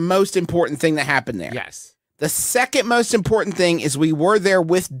definitely the most important thing that happened there. Yes. The second most important thing is we were there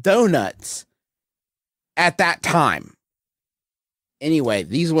with donuts at that time. Anyway,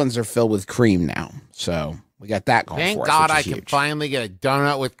 these ones are filled with cream now. So we got that going Thank for us. God I huge. can finally get a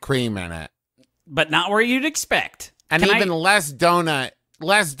donut with cream in it. But not where you'd expect. And even less donut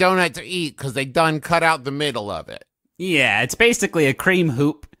to eat because they done cut out the middle of it. Yeah, it's basically a cream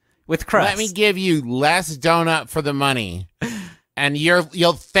hoop with crust. Let me give you less donut for the money, and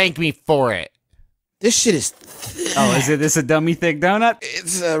you'll thank me for it. This shit is thick. Oh, is this a dummy thick donut?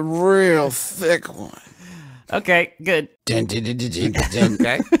 It's a real thick one. Okay, good. I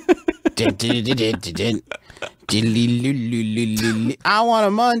want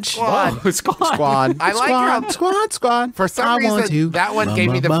a munch. Squad. I like how squad. For some reason, that one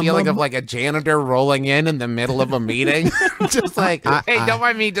gave me the feeling of like a janitor rolling in the middle of a meeting. Just like, hey, don't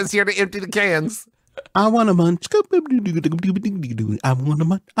mind me, just here to empty the cans. I want a munch. I want a munch. I want a munch. Squad. I want a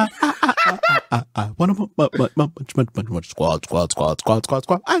munch.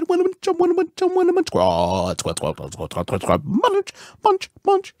 Squad.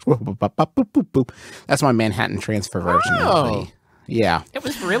 Munch. That's my Manhattan Transfer version. Oh. Yeah. It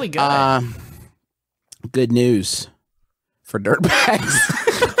was really good. Good news for dirtbags.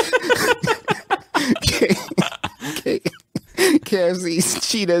 KFC's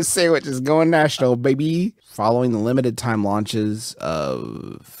Cheetos sandwich is going national, baby. Following the limited time launches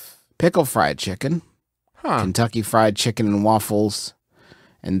of pickle fried chicken, Kentucky fried chicken and waffles,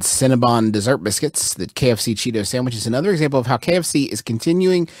 and Cinnabon dessert biscuits, the KFC Cheetos sandwich is another example of how KFC is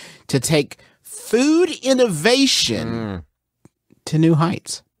continuing to take food innovation to new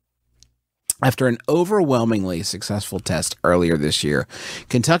heights. After an overwhelmingly successful test earlier this year,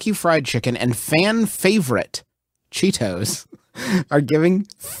 Kentucky Fried Chicken and fan favorite Cheetos are giving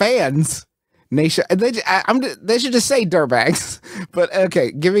fans they should just say dirtbags, but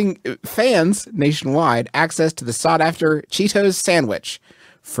okay, giving fans nationwide access to the sought-after Cheetos sandwich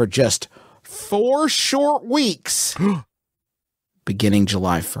for just 4 short weeks, beginning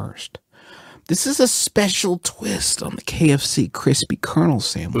July 1st. This is a special twist on the KFC Crispy Kernel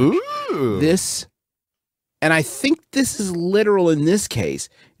sandwich. Ooh. And I think this is literal in this case,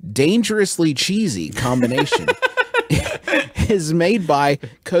 dangerously cheesy combination is made by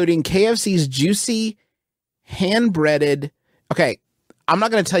coating KFC's juicy, hand-breaded... Okay, I'm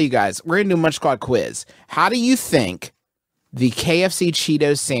not going to tell you guys. We're going to do a Munch Squad quiz. How do you think the KFC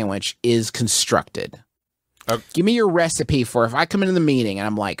Cheetos sandwich is constructed? Give me your recipe for if I come into the meeting and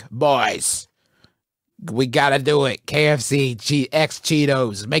I'm like, boys, we got to do it. KFC X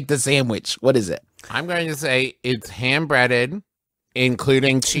Cheetos, make the sandwich. What is it? I'm going to say it's hand-breaded,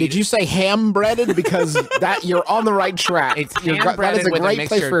 including cheese. Did you say ham-breaded? Because that you're on the right track. It's that hand-breaded is a with great a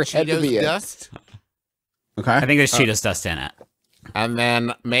place for a mixture head of to be Cheetos in. dust. Okay. I think there's Cheetos dust in it. And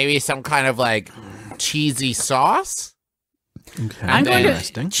then maybe some kind of like cheesy sauce. Okay. I'm going to...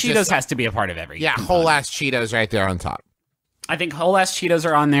 Interesting. Cheetos has to be a part of every... Yeah, whole ass Cheetos right there on top. I think whole ass Cheetos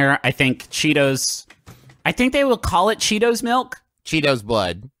are on there. I think Cheetos. I think they will call it Cheetos milk. Cheetos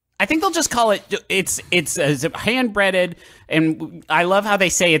blood. I think they'll just call it. It's hand breaded, and I love how they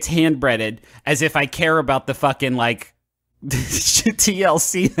say it's hand breaded, as if I care about the fucking like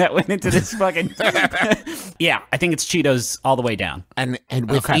TLC that went into this fucking. Yeah, I think it's Cheetos all the way down. And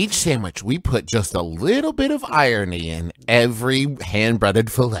with each sandwich, we put just a little bit of irony in every hand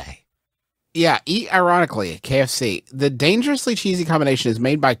breaded fillet. Yeah, eat ironically at KFC. The dangerously cheesy combination is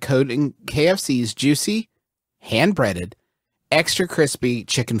made by coating KFC's juicy, hand-breaded, extra crispy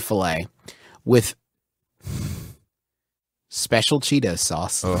chicken fillet with special Cheetos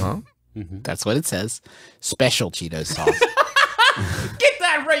sauce. That's what it says. Special Cheetos sauce. Get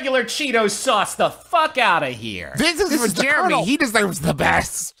that regular Cheetos sauce the fuck out of here. This is for Jeremy. He deserves the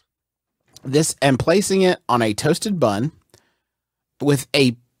best. And placing it on a toasted bun with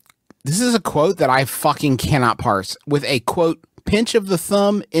a... This is a quote that I fucking cannot parse. With a, quote, pinch of the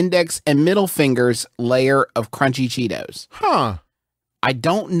thumb, index, and middle fingers layer of crunchy Cheetos. Huh. I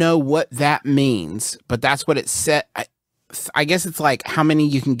don't know what that means, but that's what it said. I guess it's like how many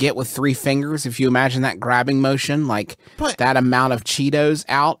you can get with 3 fingers. If you imagine that grabbing motion, like that amount of Cheetos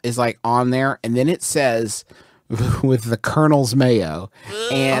out is like on there. And then it says with the Colonel's Mayo.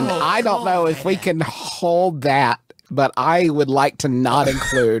 And I don't know if we can hold that. But I would like to not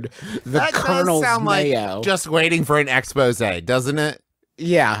include the Colonel's Mayo. Like just waiting for an expose, doesn't it?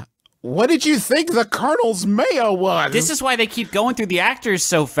 Yeah. What did you think the Colonel's Mayo was? This is why they keep going through the actors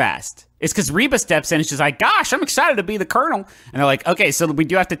so fast. It's because Reba steps in and she's like, gosh, I'm excited to be the Colonel. And they're like, okay, so we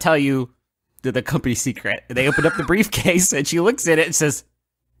do have to tell you the company secret. They open up the briefcase and she looks at it and says,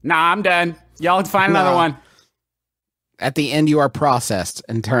 nah, I'm done. Y'all find another one. At the end, you are processed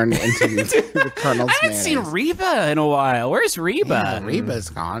and turned into the Colonel's I haven't seen Reba in a while. Where's Reba? Yeah, Reba's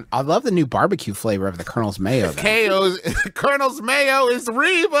gone. I love the new barbecue flavor of the Colonel's Mayo. Colonel's Mayo is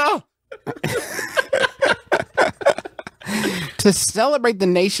Reba. To celebrate the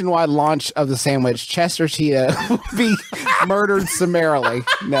nationwide launch of the sandwich, Chester Cheetah will be murdered summarily.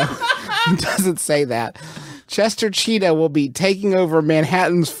 No, it doesn't say that. Chester Cheetah will be taking over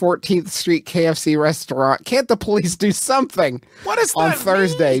Manhattan's 14th Street KFC restaurant. Can't the police do something? What is that on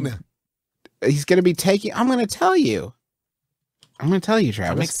Thursday? Mean? He's going to be taking. I'm going to tell you. Travis.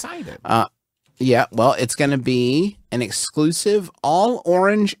 I'm excited. Yeah, well, it's going to be an exclusive all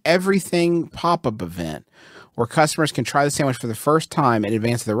orange everything pop-up event where customers can try the sandwich for the first time in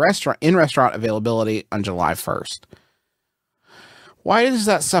advance of the restaurant availability on July 1st. Why does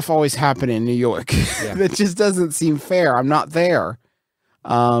that stuff always happen in New York? Yeah. That just doesn't seem fair. I'm not there.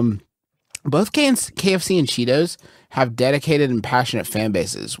 Both KFC and Cheetos have dedicated and passionate fan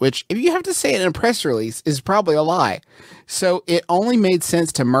bases, which, if you have to say it in a press release, is probably a lie. So it only made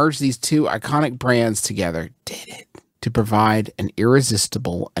sense to merge these two iconic brands together. Did it? To provide an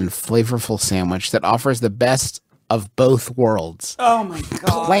irresistible and flavorful sandwich that offers the best of both worlds. Oh my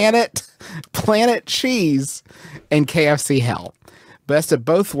God. Planet cheese and KFC hell. Best of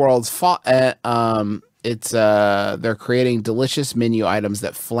both worlds. They're creating delicious menu items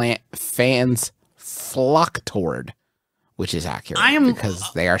that fans flock toward, which is accurate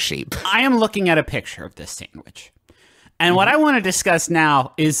because they are sheep. I am looking at a picture of this sandwich, and what I want to discuss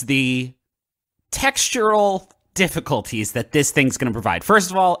now is the textural difficulties that this thing's going to provide.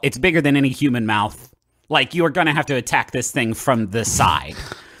 First of all, it's bigger than any human mouth. Like, you are going to have to attack this thing from the side.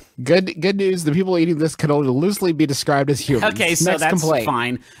 Good news. The people eating this can only loosely be described as humans. Okay, so that's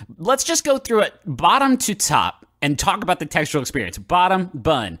fine. Let's just go through it bottom to top and talk about the textural experience. Bottom,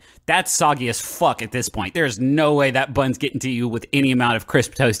 bun. That's soggy as fuck at this point. There's no way that bun's getting to you with any amount of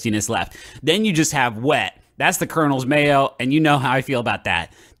crisp toastiness left. Then you just have wet. That's the Colonel's Mayo, and you know how I feel about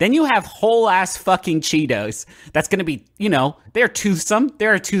that. Then you have whole ass fucking Cheetos. That's going to be, they're toothsome.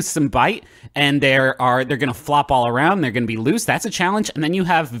 They're a toothsome bite, and they're going to flop all around. They're going to be loose. That's a challenge. And then you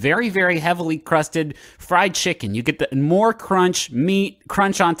have very, very heavily crusted fried chicken. You get the more meat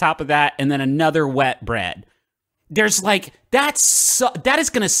crunch on top of that, and then another wet bread. There's like, that is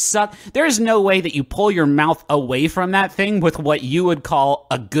going to suck. There is no way that you pull your mouth away from that thing with what you would call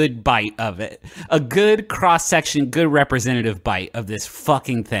a good bite of it. A good cross-section, good representative bite of this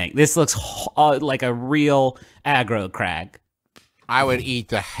fucking thing. This looks like a real aggro crag. I would eat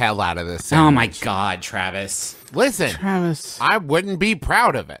the hell out of this sandwich. Oh my God, Travis. Listen, Travis, I wouldn't be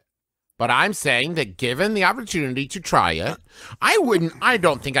proud of it. But I'm saying that given the opportunity to try it, I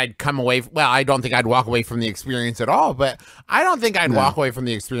don't think I'd I don't think I'd walk away from the experience at all, but I don't think I'd walk away from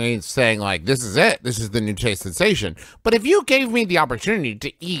the experience saying, like, this is it. This is the new taste sensation. But if you gave me the opportunity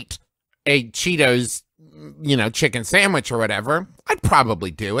to eat a Cheetos, chicken sandwich or whatever, I'd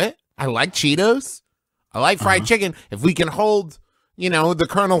probably do it. I like Cheetos. I like fried chicken. If we can hold, the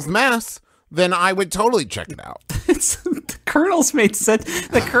Colonel's mess, then I would totally check it out. The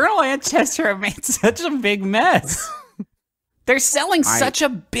Colonel and Chester have made such a big mess. They're selling such a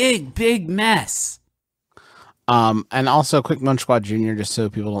big mess. And also, Quick Munch Squad Jr., just so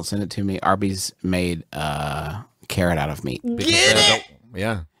people don't send it to me, Arby's made carrot out of meat.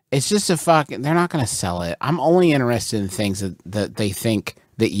 Yeah. It's just they're not going to sell it. I'm only interested in things that they think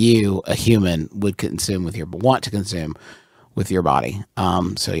that you, a human, would want to consume with your body.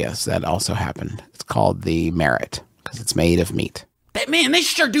 So yes, that also happened. It's called the merit because it's made of meat. Man, they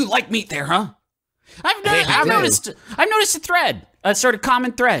sure do like meat there, huh? I've noticed a thread, a sort of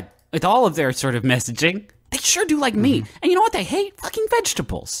common thread with all of their sort of messaging. They sure do like meat. And you know what they hate? Fucking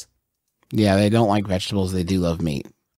vegetables. Yeah, they don't like vegetables. They do love meat.